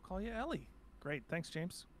 Ellie. We'll call you Ellie. Great. Thanks,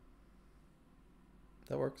 James.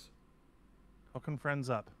 That works. Hooking friends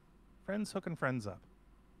up. Friends hooking friends up.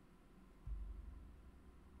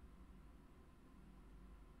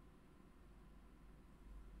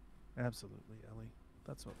 Absolutely, Ellie.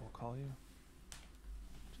 That's what we'll call you.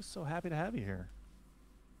 Just so happy to have you here.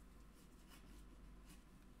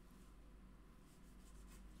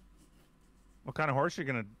 What kind of horse are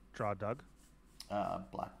you going to draw, Doug?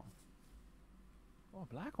 Black one. Oh, a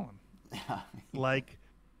black one. Yeah. Like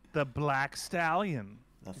the Black Stallion.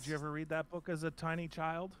 That's... Did you ever read that book as a tiny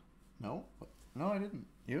child? No. No, I didn't.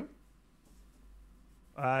 You?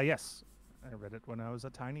 Yes. I read it when I was a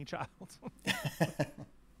tiny child.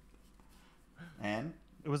 And?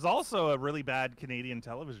 It was also a really bad Canadian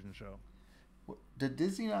television show. Did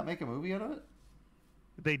Disney not make a movie out of it?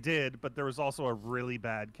 They did, but there was also a really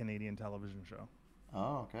bad Canadian television show.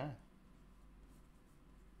 Oh, okay.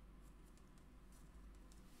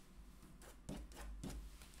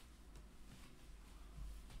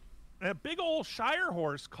 A big old Shire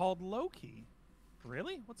horse called Loki.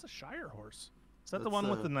 Really? What's a Shire horse? Is that the one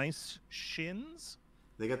with the nice shins?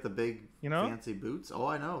 They got the big, fancy boots. Oh,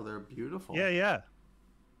 I know. They're beautiful. Yeah, yeah.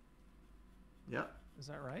 Yep. Is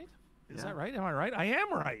that right? Is that right? Am I right? I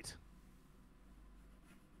am right.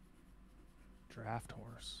 Draft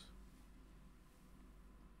horse.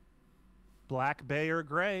 Black, bay, or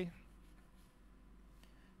gray?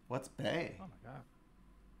 What's bay? Oh my god.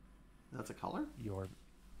 That's a color? Your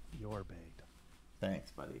bayed.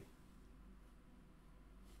 Thanks, buddy.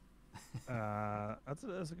 That's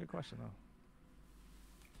a good question though.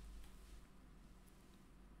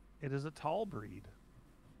 It is a tall breed.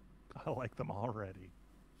 I like them already.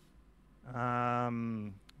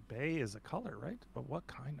 Bay is a color, right? But what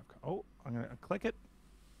kind of color? Oh, I'm going to click it.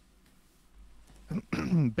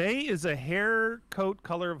 Bay is a hair coat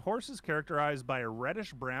color of horses characterized by a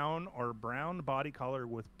reddish brown or brown body color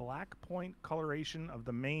with black point coloration of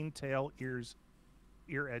the mane, tail, ears,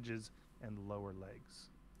 ear edges, and lower legs.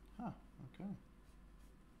 Huh, okay.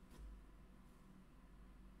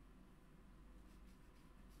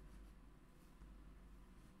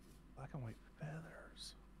 Black and white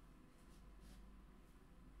feathers.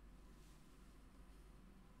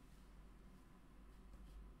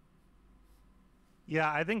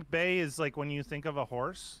 Yeah, I think bay is like when you think of a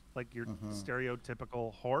horse, like your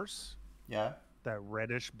stereotypical horse. Yeah. That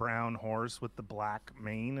reddish brown horse with the black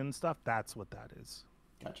mane and stuff. That's what that is.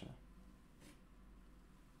 Gotcha.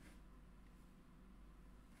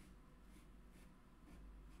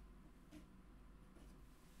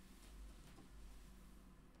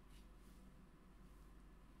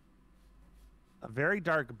 A very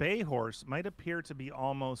dark bay horse might appear to be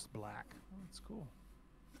almost black. Oh, that's cool.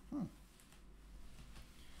 Hmm.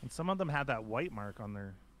 And some of them have that white mark on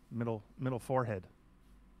their middle forehead.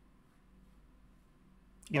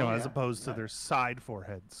 You know, as opposed to their side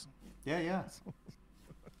foreheads. Yeah, yeah.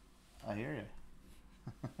 I hear you.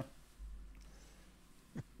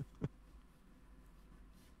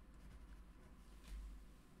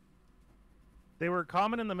 They were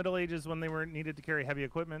common in the Middle Ages when they were needed to carry heavy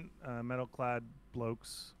equipment, metal-clad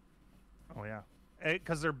blokes. Oh yeah,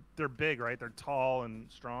 because they're big, right? They're tall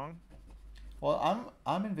and strong. Well,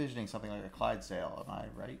 I'm envisioning something like a Clydesdale. Am I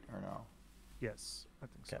right or no? Yes, I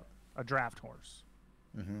think so. A draft horse.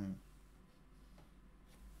 Mm-hmm.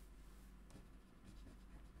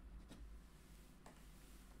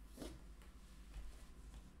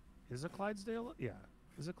 Is a Clydesdale? Yeah.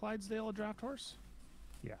 Is a Clydesdale a draft horse?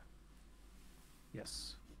 Yeah.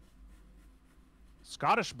 Yes.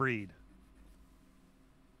 Scottish breed.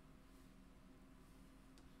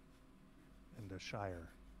 And a Shire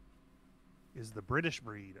is the British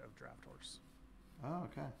breed of draft horse. Oh,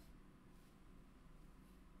 okay.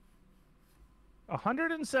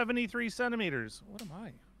 173 centimeters. What am I?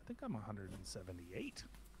 I think I'm 178.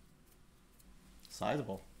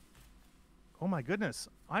 Sizable. Oh my goodness.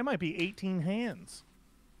 I might be 18 hands.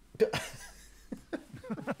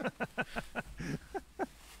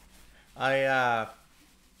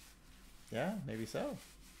 Yeah, maybe so.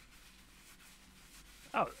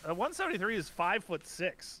 Oh, 173 is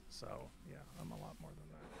 5'6". So yeah, I'm a lot more than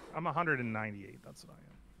that. I'm 198. That's what I am.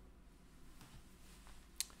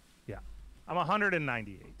 Yeah, I'm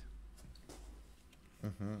 198.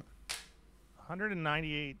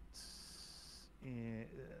 198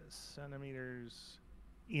 centimeters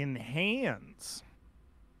in hands.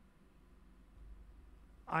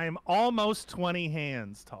 I'm almost 20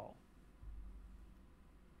 hands tall.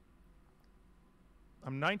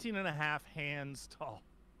 I'm 19 and a half hands tall.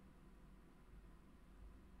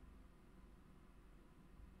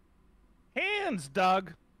 Hands,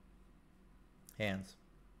 Doug. Hands.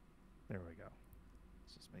 There we go.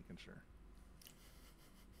 Just making sure.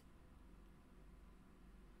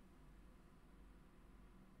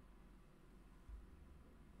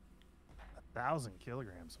 A 1,000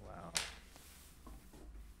 kilograms. Wow.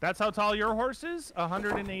 That's how tall your horse is?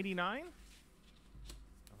 189? How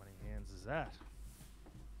many hands is that?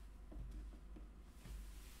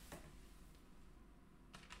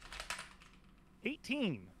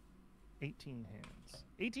 $18 hands.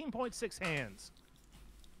 18.6 hands.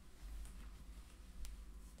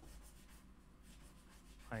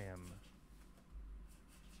 I am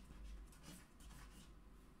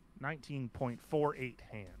 19.48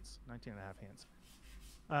 hands. 19 and a half hands.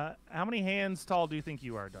 How many hands tall do you think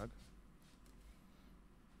you are, Doug?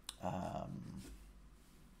 And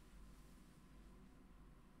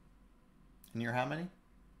you're how many?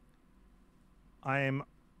 I'm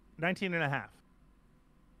 19 and a half.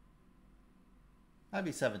 I'd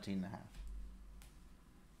be 17 and a half.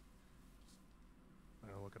 I'm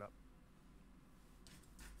going to look it up.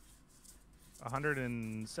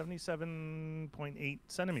 177.8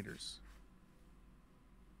 centimeters.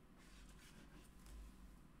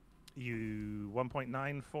 You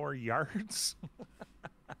 1.94 yards?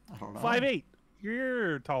 I don't know. 5'8".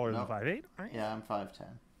 You're taller than 5'8", aren't you? Yeah, I'm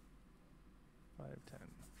 5'10". 5'10".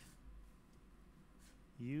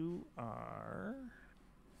 You are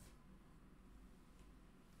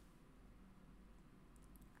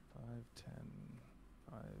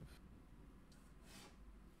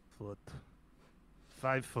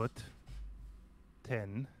 5 foot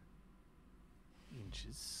 10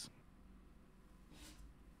 inches.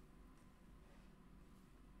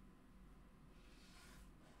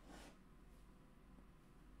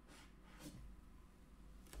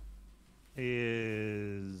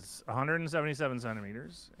 Is 177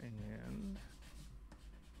 centimeters, and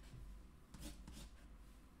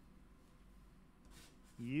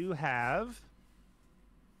you have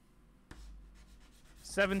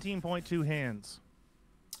 17.2 hands.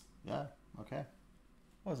 Yeah, okay.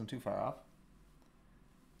 Wasn't too far off.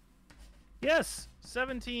 Yes,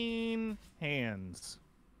 17 hands.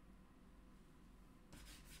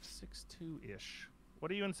 6'2"-ish.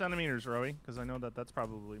 What are you in centimeters, Rowie? Because I know that's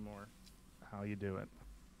probably more how you do it.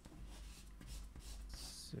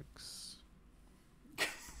 6.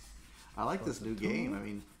 I like this new game. I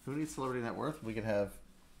mean, who needs Celebrity Net Worth? We could have,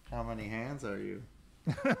 how many hands are you?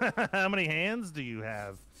 How many hands do you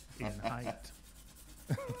have in height?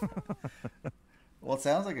 Well, it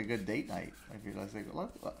sounds like a good date night. If you're like,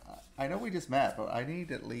 look, I know we just met, but I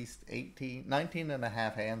need at least 19 and a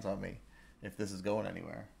half hands on me if this is going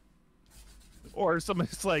anywhere. Or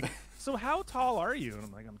somebody's like, so how tall are you? And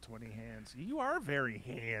I'm like, I'm 20 hands. You are very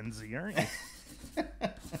handsy, aren't you?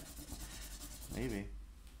 Maybe.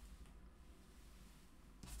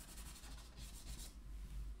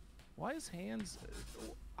 Why is hands...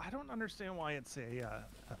 I don't understand why it's a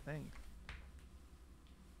thing.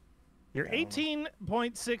 You're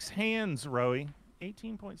 18.6 hands, Rowie.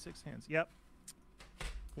 18.6 hands. Yep.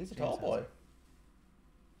 He's a tall boy.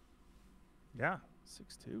 Yeah,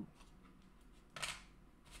 6'2".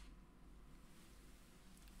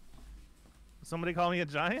 Somebody call me a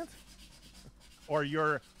giant? Or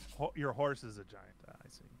your horse is a giant. I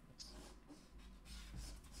see.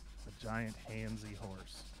 A giant handsy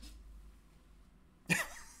horse.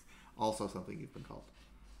 Also something you've been called.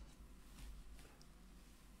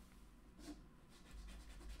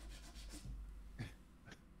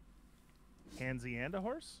 Handsy and a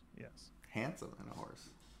horse? Yes. Handsome and a horse.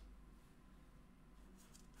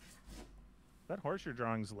 That horse you're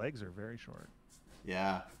drawing's legs are very short.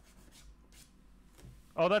 Yeah.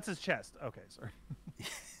 Oh, that's his chest. Okay, sorry.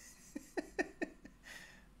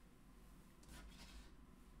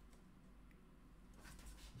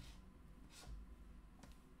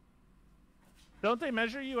 Don't they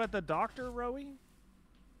measure you at the doctor, Rowie?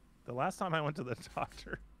 The last time I went to the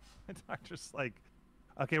doctor, my doctor's like,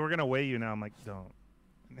 okay, we're going to weigh you now. I'm like, don't.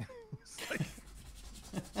 It's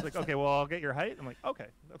like, okay, well, I'll get your height. I'm like, okay,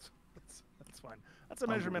 that's fine. That's a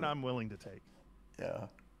measurement I'm willing to take. Yeah.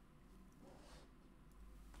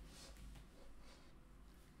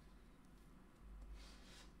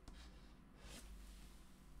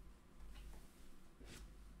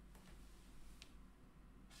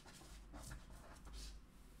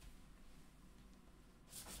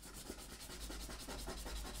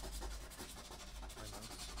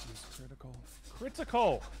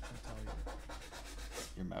 Critical. I tell you.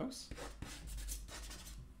 Your mouse?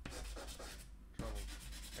 Trouble.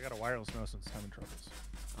 I got a wireless mouse and it's having troubles.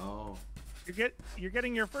 Oh. You're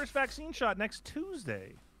getting your first vaccine shot next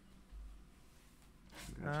Tuesday.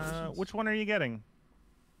 Which one are you getting?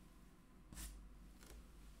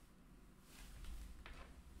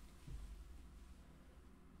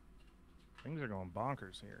 Things are going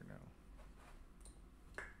bonkers here now.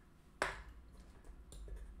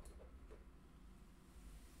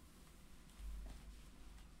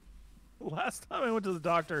 Last time I went to the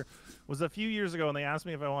doctor was a few years ago, and they asked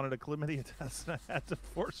me if I wanted a chlamydia test, and I had to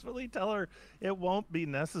forcefully tell her it won't be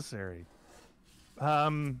necessary.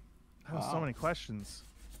 That was so many questions.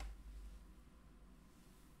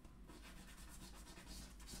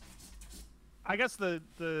 I guess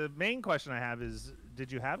the main question I have is,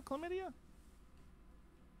 did you have chlamydia?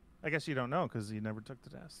 I guess you don't know because you never took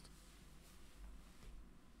the test.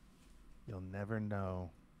 You'll never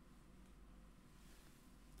know.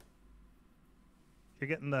 You're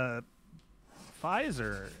getting the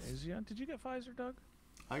Pfizer. Did you get Pfizer, Doug?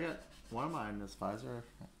 I got one of mine is Pfizer,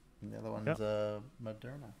 and the other one's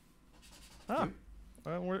Moderna. Oh,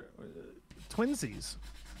 we're twinsies.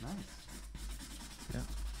 Nice. Yeah.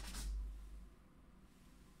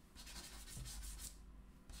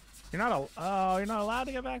 You're not allowed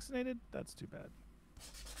to get vaccinated? That's too bad.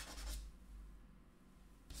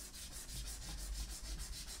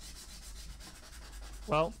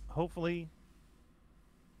 Well, hopefully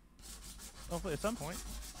at some point,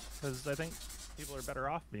 because I think people are better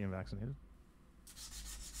off being vaccinated.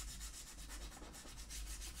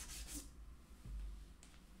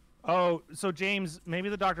 Oh, so James, maybe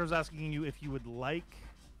the doctor was asking you if you would like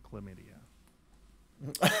chlamydia.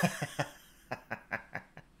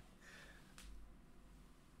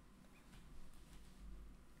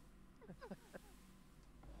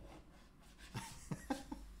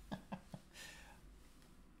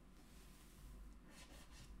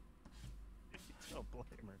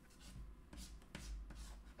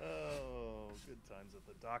 Oh, good times at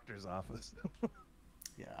the doctor's office.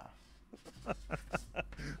 Yeah.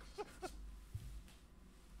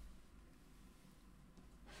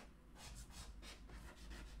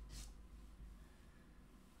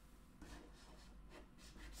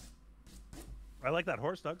 I like that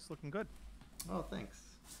horse, Doug. It's looking good. Oh, thanks.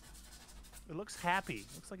 It looks happy.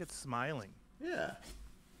 It looks like it's smiling. Yeah.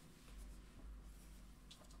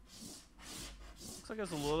 Looks like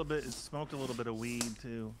it's smoked a little bit of weed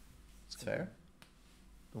too. It's fair.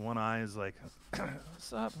 The one eye is like,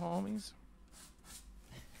 what's up, homies?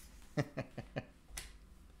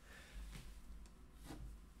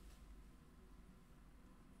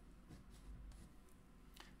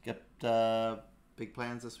 Got big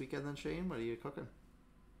plans this weekend then, Shane? What are you cooking?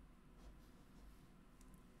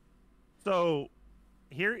 So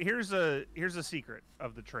here's a secret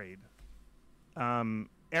of the trade.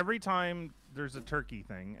 Every time there's a turkey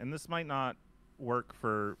thing, and this might not work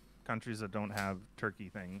for countries that don't have turkey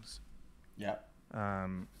things. Yeah.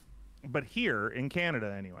 But here in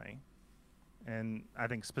Canada anyway, and I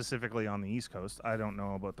think specifically on the East Coast, I don't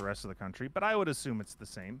know about the rest of the country, but I would assume it's the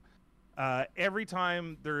same. Every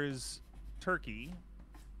time there is turkey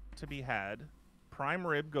to be had, prime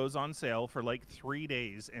rib goes on sale for like 3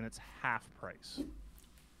 days, and it's half price.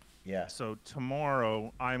 Yeah. So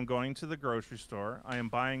tomorrow I'm going to the grocery store. I am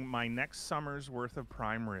buying my next summer's worth of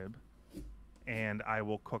prime rib, and I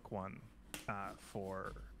will cook one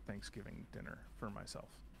for Thanksgiving dinner for myself.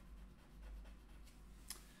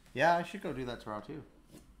 Yeah, I should go do that tomorrow too.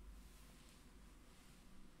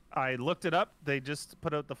 I looked it up. They just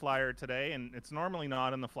put out the flyer today, and it's normally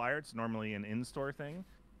not in the flyer. It's normally an in-store thing.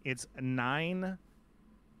 It's $9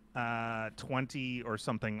 20 or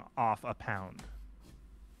something off a pound.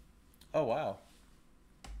 Oh, wow.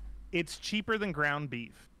 It's cheaper than ground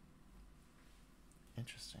beef.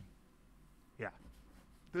 Interesting. Yeah.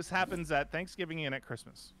 This happens at Thanksgiving and at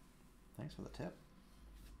Christmas. Thanks for the tip.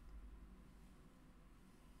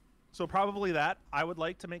 So probably that. I would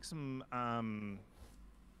like to make some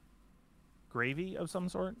gravy of some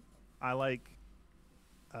sort. I like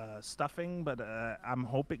stuffing, but I'm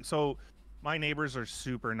hoping... So my neighbors are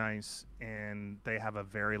super nice, and they have a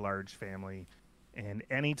very large family. And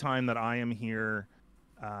anytime that I am here,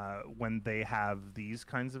 when they have these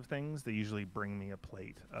kinds of things, they usually bring me a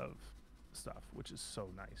plate of stuff, which is so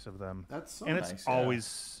nice of them. That's so and nice. It's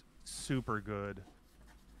always super good.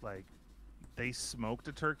 Like, they smoked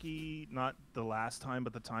a turkey not the last time,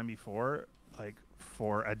 but the time before, like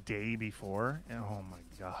for a day before, and oh my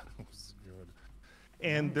god, it was good.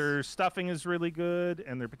 And their stuffing is really good,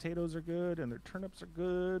 and their potatoes are good, and their turnips are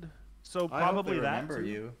good. So probably I hope they that remember too.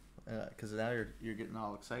 You, because now you're getting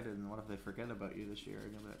all excited, and what if they forget about you this year?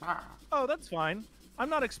 And you'll be like, ah. Oh, that's fine. I'm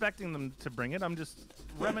not expecting them to bring it. I'm just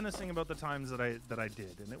reminiscing about the times that I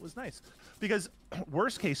did, and it was nice. Because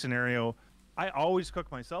worst case scenario, I always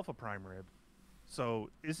cook myself a prime rib. So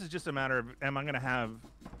this is just a matter of, am I going to have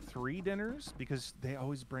 3 dinners? Because they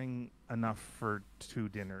always bring enough for 2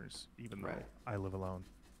 dinners, even though I live alone.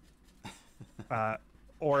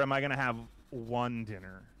 Or am I going to have 1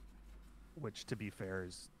 dinner, which, to be fair,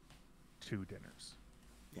 is 2 dinners.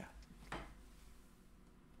 Yeah.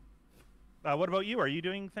 What about you? Are you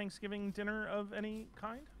doing Thanksgiving dinner of any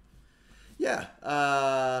kind? Yeah.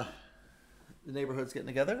 The neighborhood's getting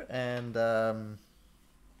together and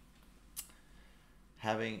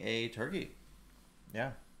having a turkey.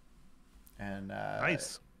 Yeah. And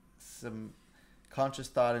nice. Some conscious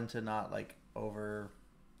thought into not like overdoing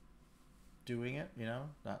it, you know,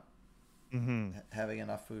 not having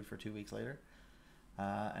enough food for 2 weeks later.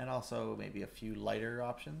 And also maybe a few lighter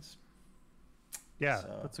options. Yeah,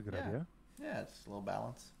 so, that's a good idea. Yeah, it's a little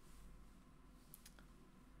balance.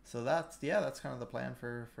 So that's kind of the plan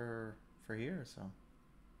for here. So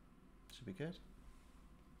should be good.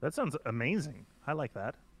 That sounds amazing. I like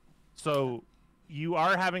that. So you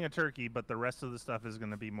are having a turkey, but the rest of the stuff is going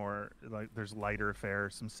to be more like there's lighter fare,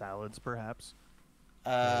 some salads perhaps.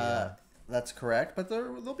 That's correct, but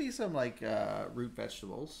there'll be some like root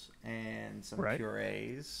vegetables and some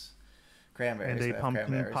purees, cranberries, and a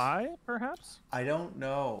pumpkin pie, perhaps. I don't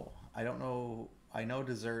know. I know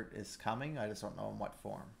dessert is coming. I just don't know in what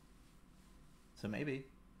form. So maybe.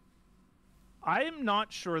 I am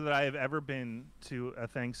not sure that I have ever been to a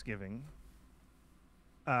Thanksgiving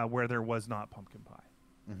where there was not pumpkin pie.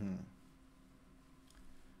 Mm-hmm.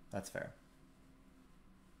 That's fair.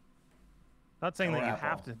 Not saying that you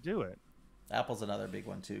have to do it. Apple's another big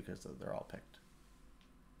one too because they're all picked.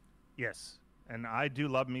 Yes, and I do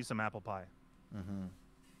love me some apple pie. Mm-hmm.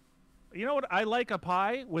 You know what? I like a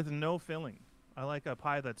pie with no filling. I like a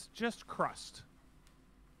pie that's just crust.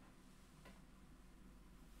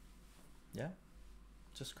 Yeah,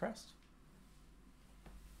 just crust.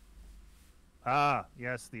 Ah,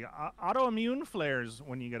 yes, the autoimmune flares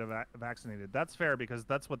when you get vaccinated. That's fair because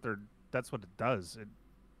that's what it does. It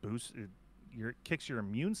boosts kicks your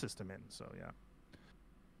immune system in. So yeah.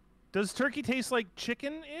 Does turkey taste like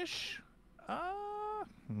chicken-ish? Oh,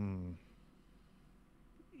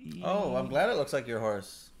 I'm glad it looks like your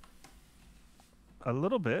horse. A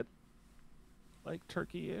little bit. Like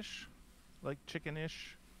turkey-ish. Like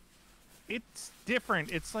chicken-ish. It's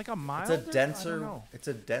different. It's like a milder... It's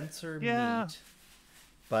a denser meat.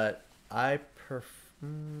 But I prefer...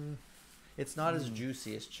 It's not as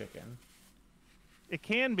juicy as chicken. It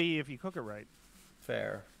can be if you cook it right.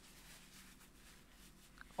 Fair.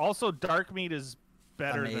 Also, dark meat is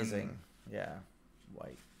better than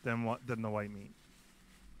white. Than the white meat.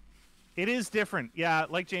 It is different. Yeah,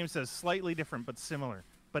 like James says, slightly different, but similar.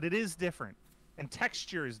 But it is different. And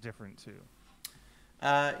texture is different, too.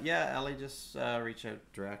 Ellie just reach out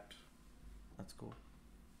direct. That's cool.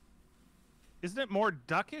 Isn't it more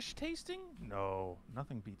duckish tasting? No,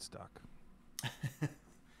 nothing beats duck.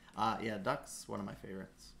 Duck's one of my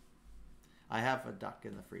favorites. I have a duck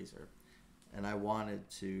in the freezer, and I wanted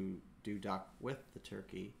to do duck with the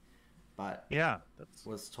turkey, but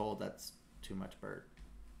was told that's too much bird.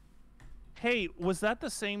 Hey, was that the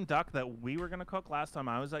same duck that we were going to cook last time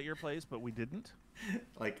I was at your place, but we didn't?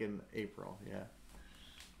 Like in April, yeah.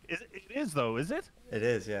 It is, though, is it? It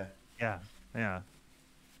is, yeah. Yeah.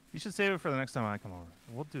 You should save it for the next time I come over.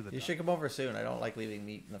 We'll do the You should come over soon. I don't like leaving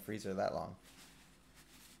meat in the freezer that long.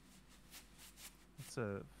 That's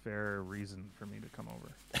a fair reason for me to come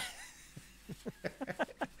over.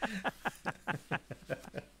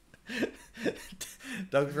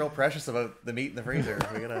 Doug's real precious about the meat in the freezer.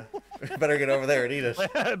 We better get over there and eat it.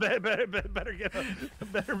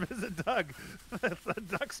 better visit Doug. The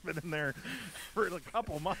duck's been in there for a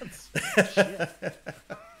couple months. Shit.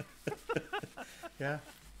 Yeah,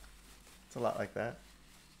 it's a lot like that.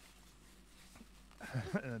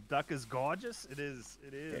 Duck is gorgeous. It is.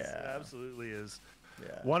 It is. Yeah. It absolutely is.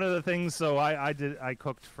 Yeah. One of the things, so I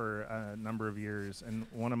cooked for a number of years, and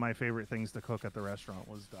one of my favorite things to cook at the restaurant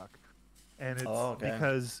was duck. And it's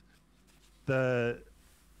because the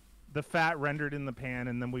fat rendered in the pan,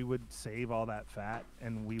 and then we would save all that fat,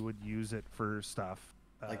 and we would use it for stuff.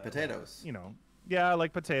 Like potatoes. You know, yeah,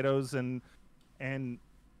 like potatoes, and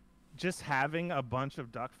just having a bunch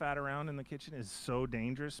of duck fat around in the kitchen is so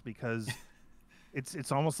dangerous because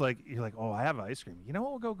it's almost like you're like, oh, I have ice cream. You know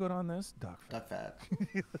what will go good on this? Duck fat. Duck fat.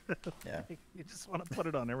 Yeah. You just want to put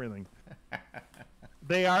it on everything.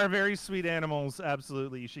 They are very sweet animals.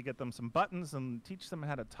 Absolutely. You should get them some buttons and teach them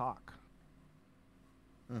how to talk.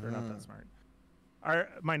 Mm-hmm. They're not that smart.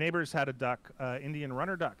 My neighbors had a duck, Indian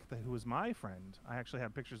runner duck, who was my friend. I actually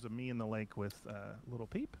have pictures of me in the lake with little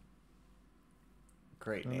Peep.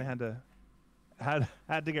 Great. And they had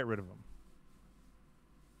to get rid of him.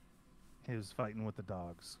 He was fighting with the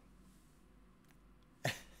dogs.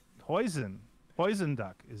 Poison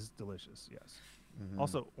duck is delicious. Yes. Mm-hmm.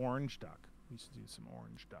 Also orange duck. We used to do some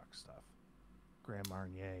orange duck stuff. Grand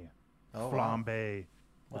Marnier, flambe,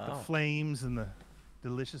 with the flames and the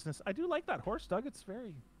deliciousness. I do like that horse, Doug. It's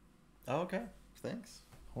very. Oh, okay. Thanks.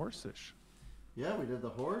 Horseish. Yeah, we did the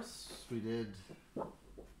horse. We did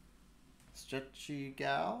stretchy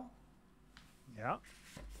gal. Yeah.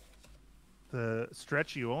 The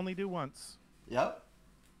stretch you only do once. Yep.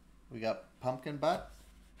 We got pumpkin butt.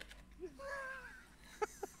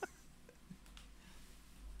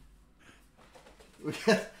 We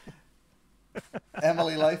got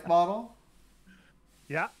Emily life model.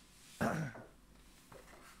 Yeah.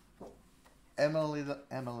 Emily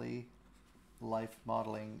life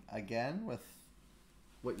modeling again with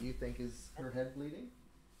what you think is her head bleeding.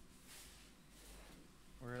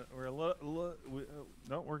 We're a little.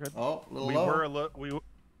 No, we're good. Oh, a little we low.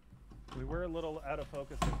 We were a little out of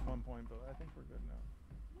focus at one point, but I think we're good now.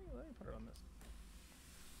 Let me put it on this.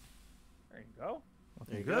 There you go.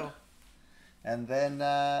 There you go. And then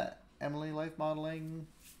Emily life modeling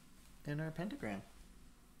in her pentagram.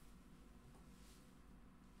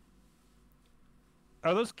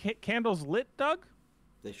 Are those candles lit, Doug?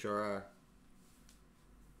 They sure are.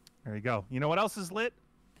 There you go. You know what else is lit?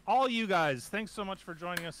 All you guys. Thanks so much for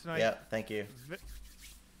joining us tonight. Yeah, thank you.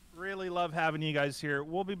 Really love having you guys here.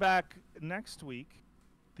 We'll be back next week,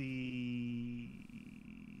 the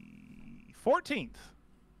 14th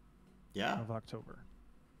of October.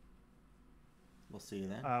 We'll see you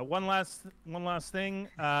then. One last thing.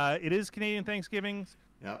 It is Canadian Thanksgiving.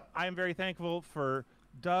 Yep. I am very thankful for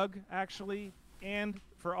Doug, actually, and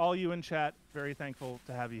for all you in chat. Very thankful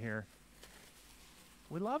to have you here.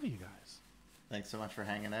 We love you guys. Thanks so much for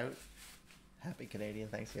hanging out. Happy Canadian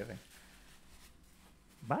Thanksgiving.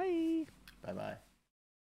 Bye. Bye-bye.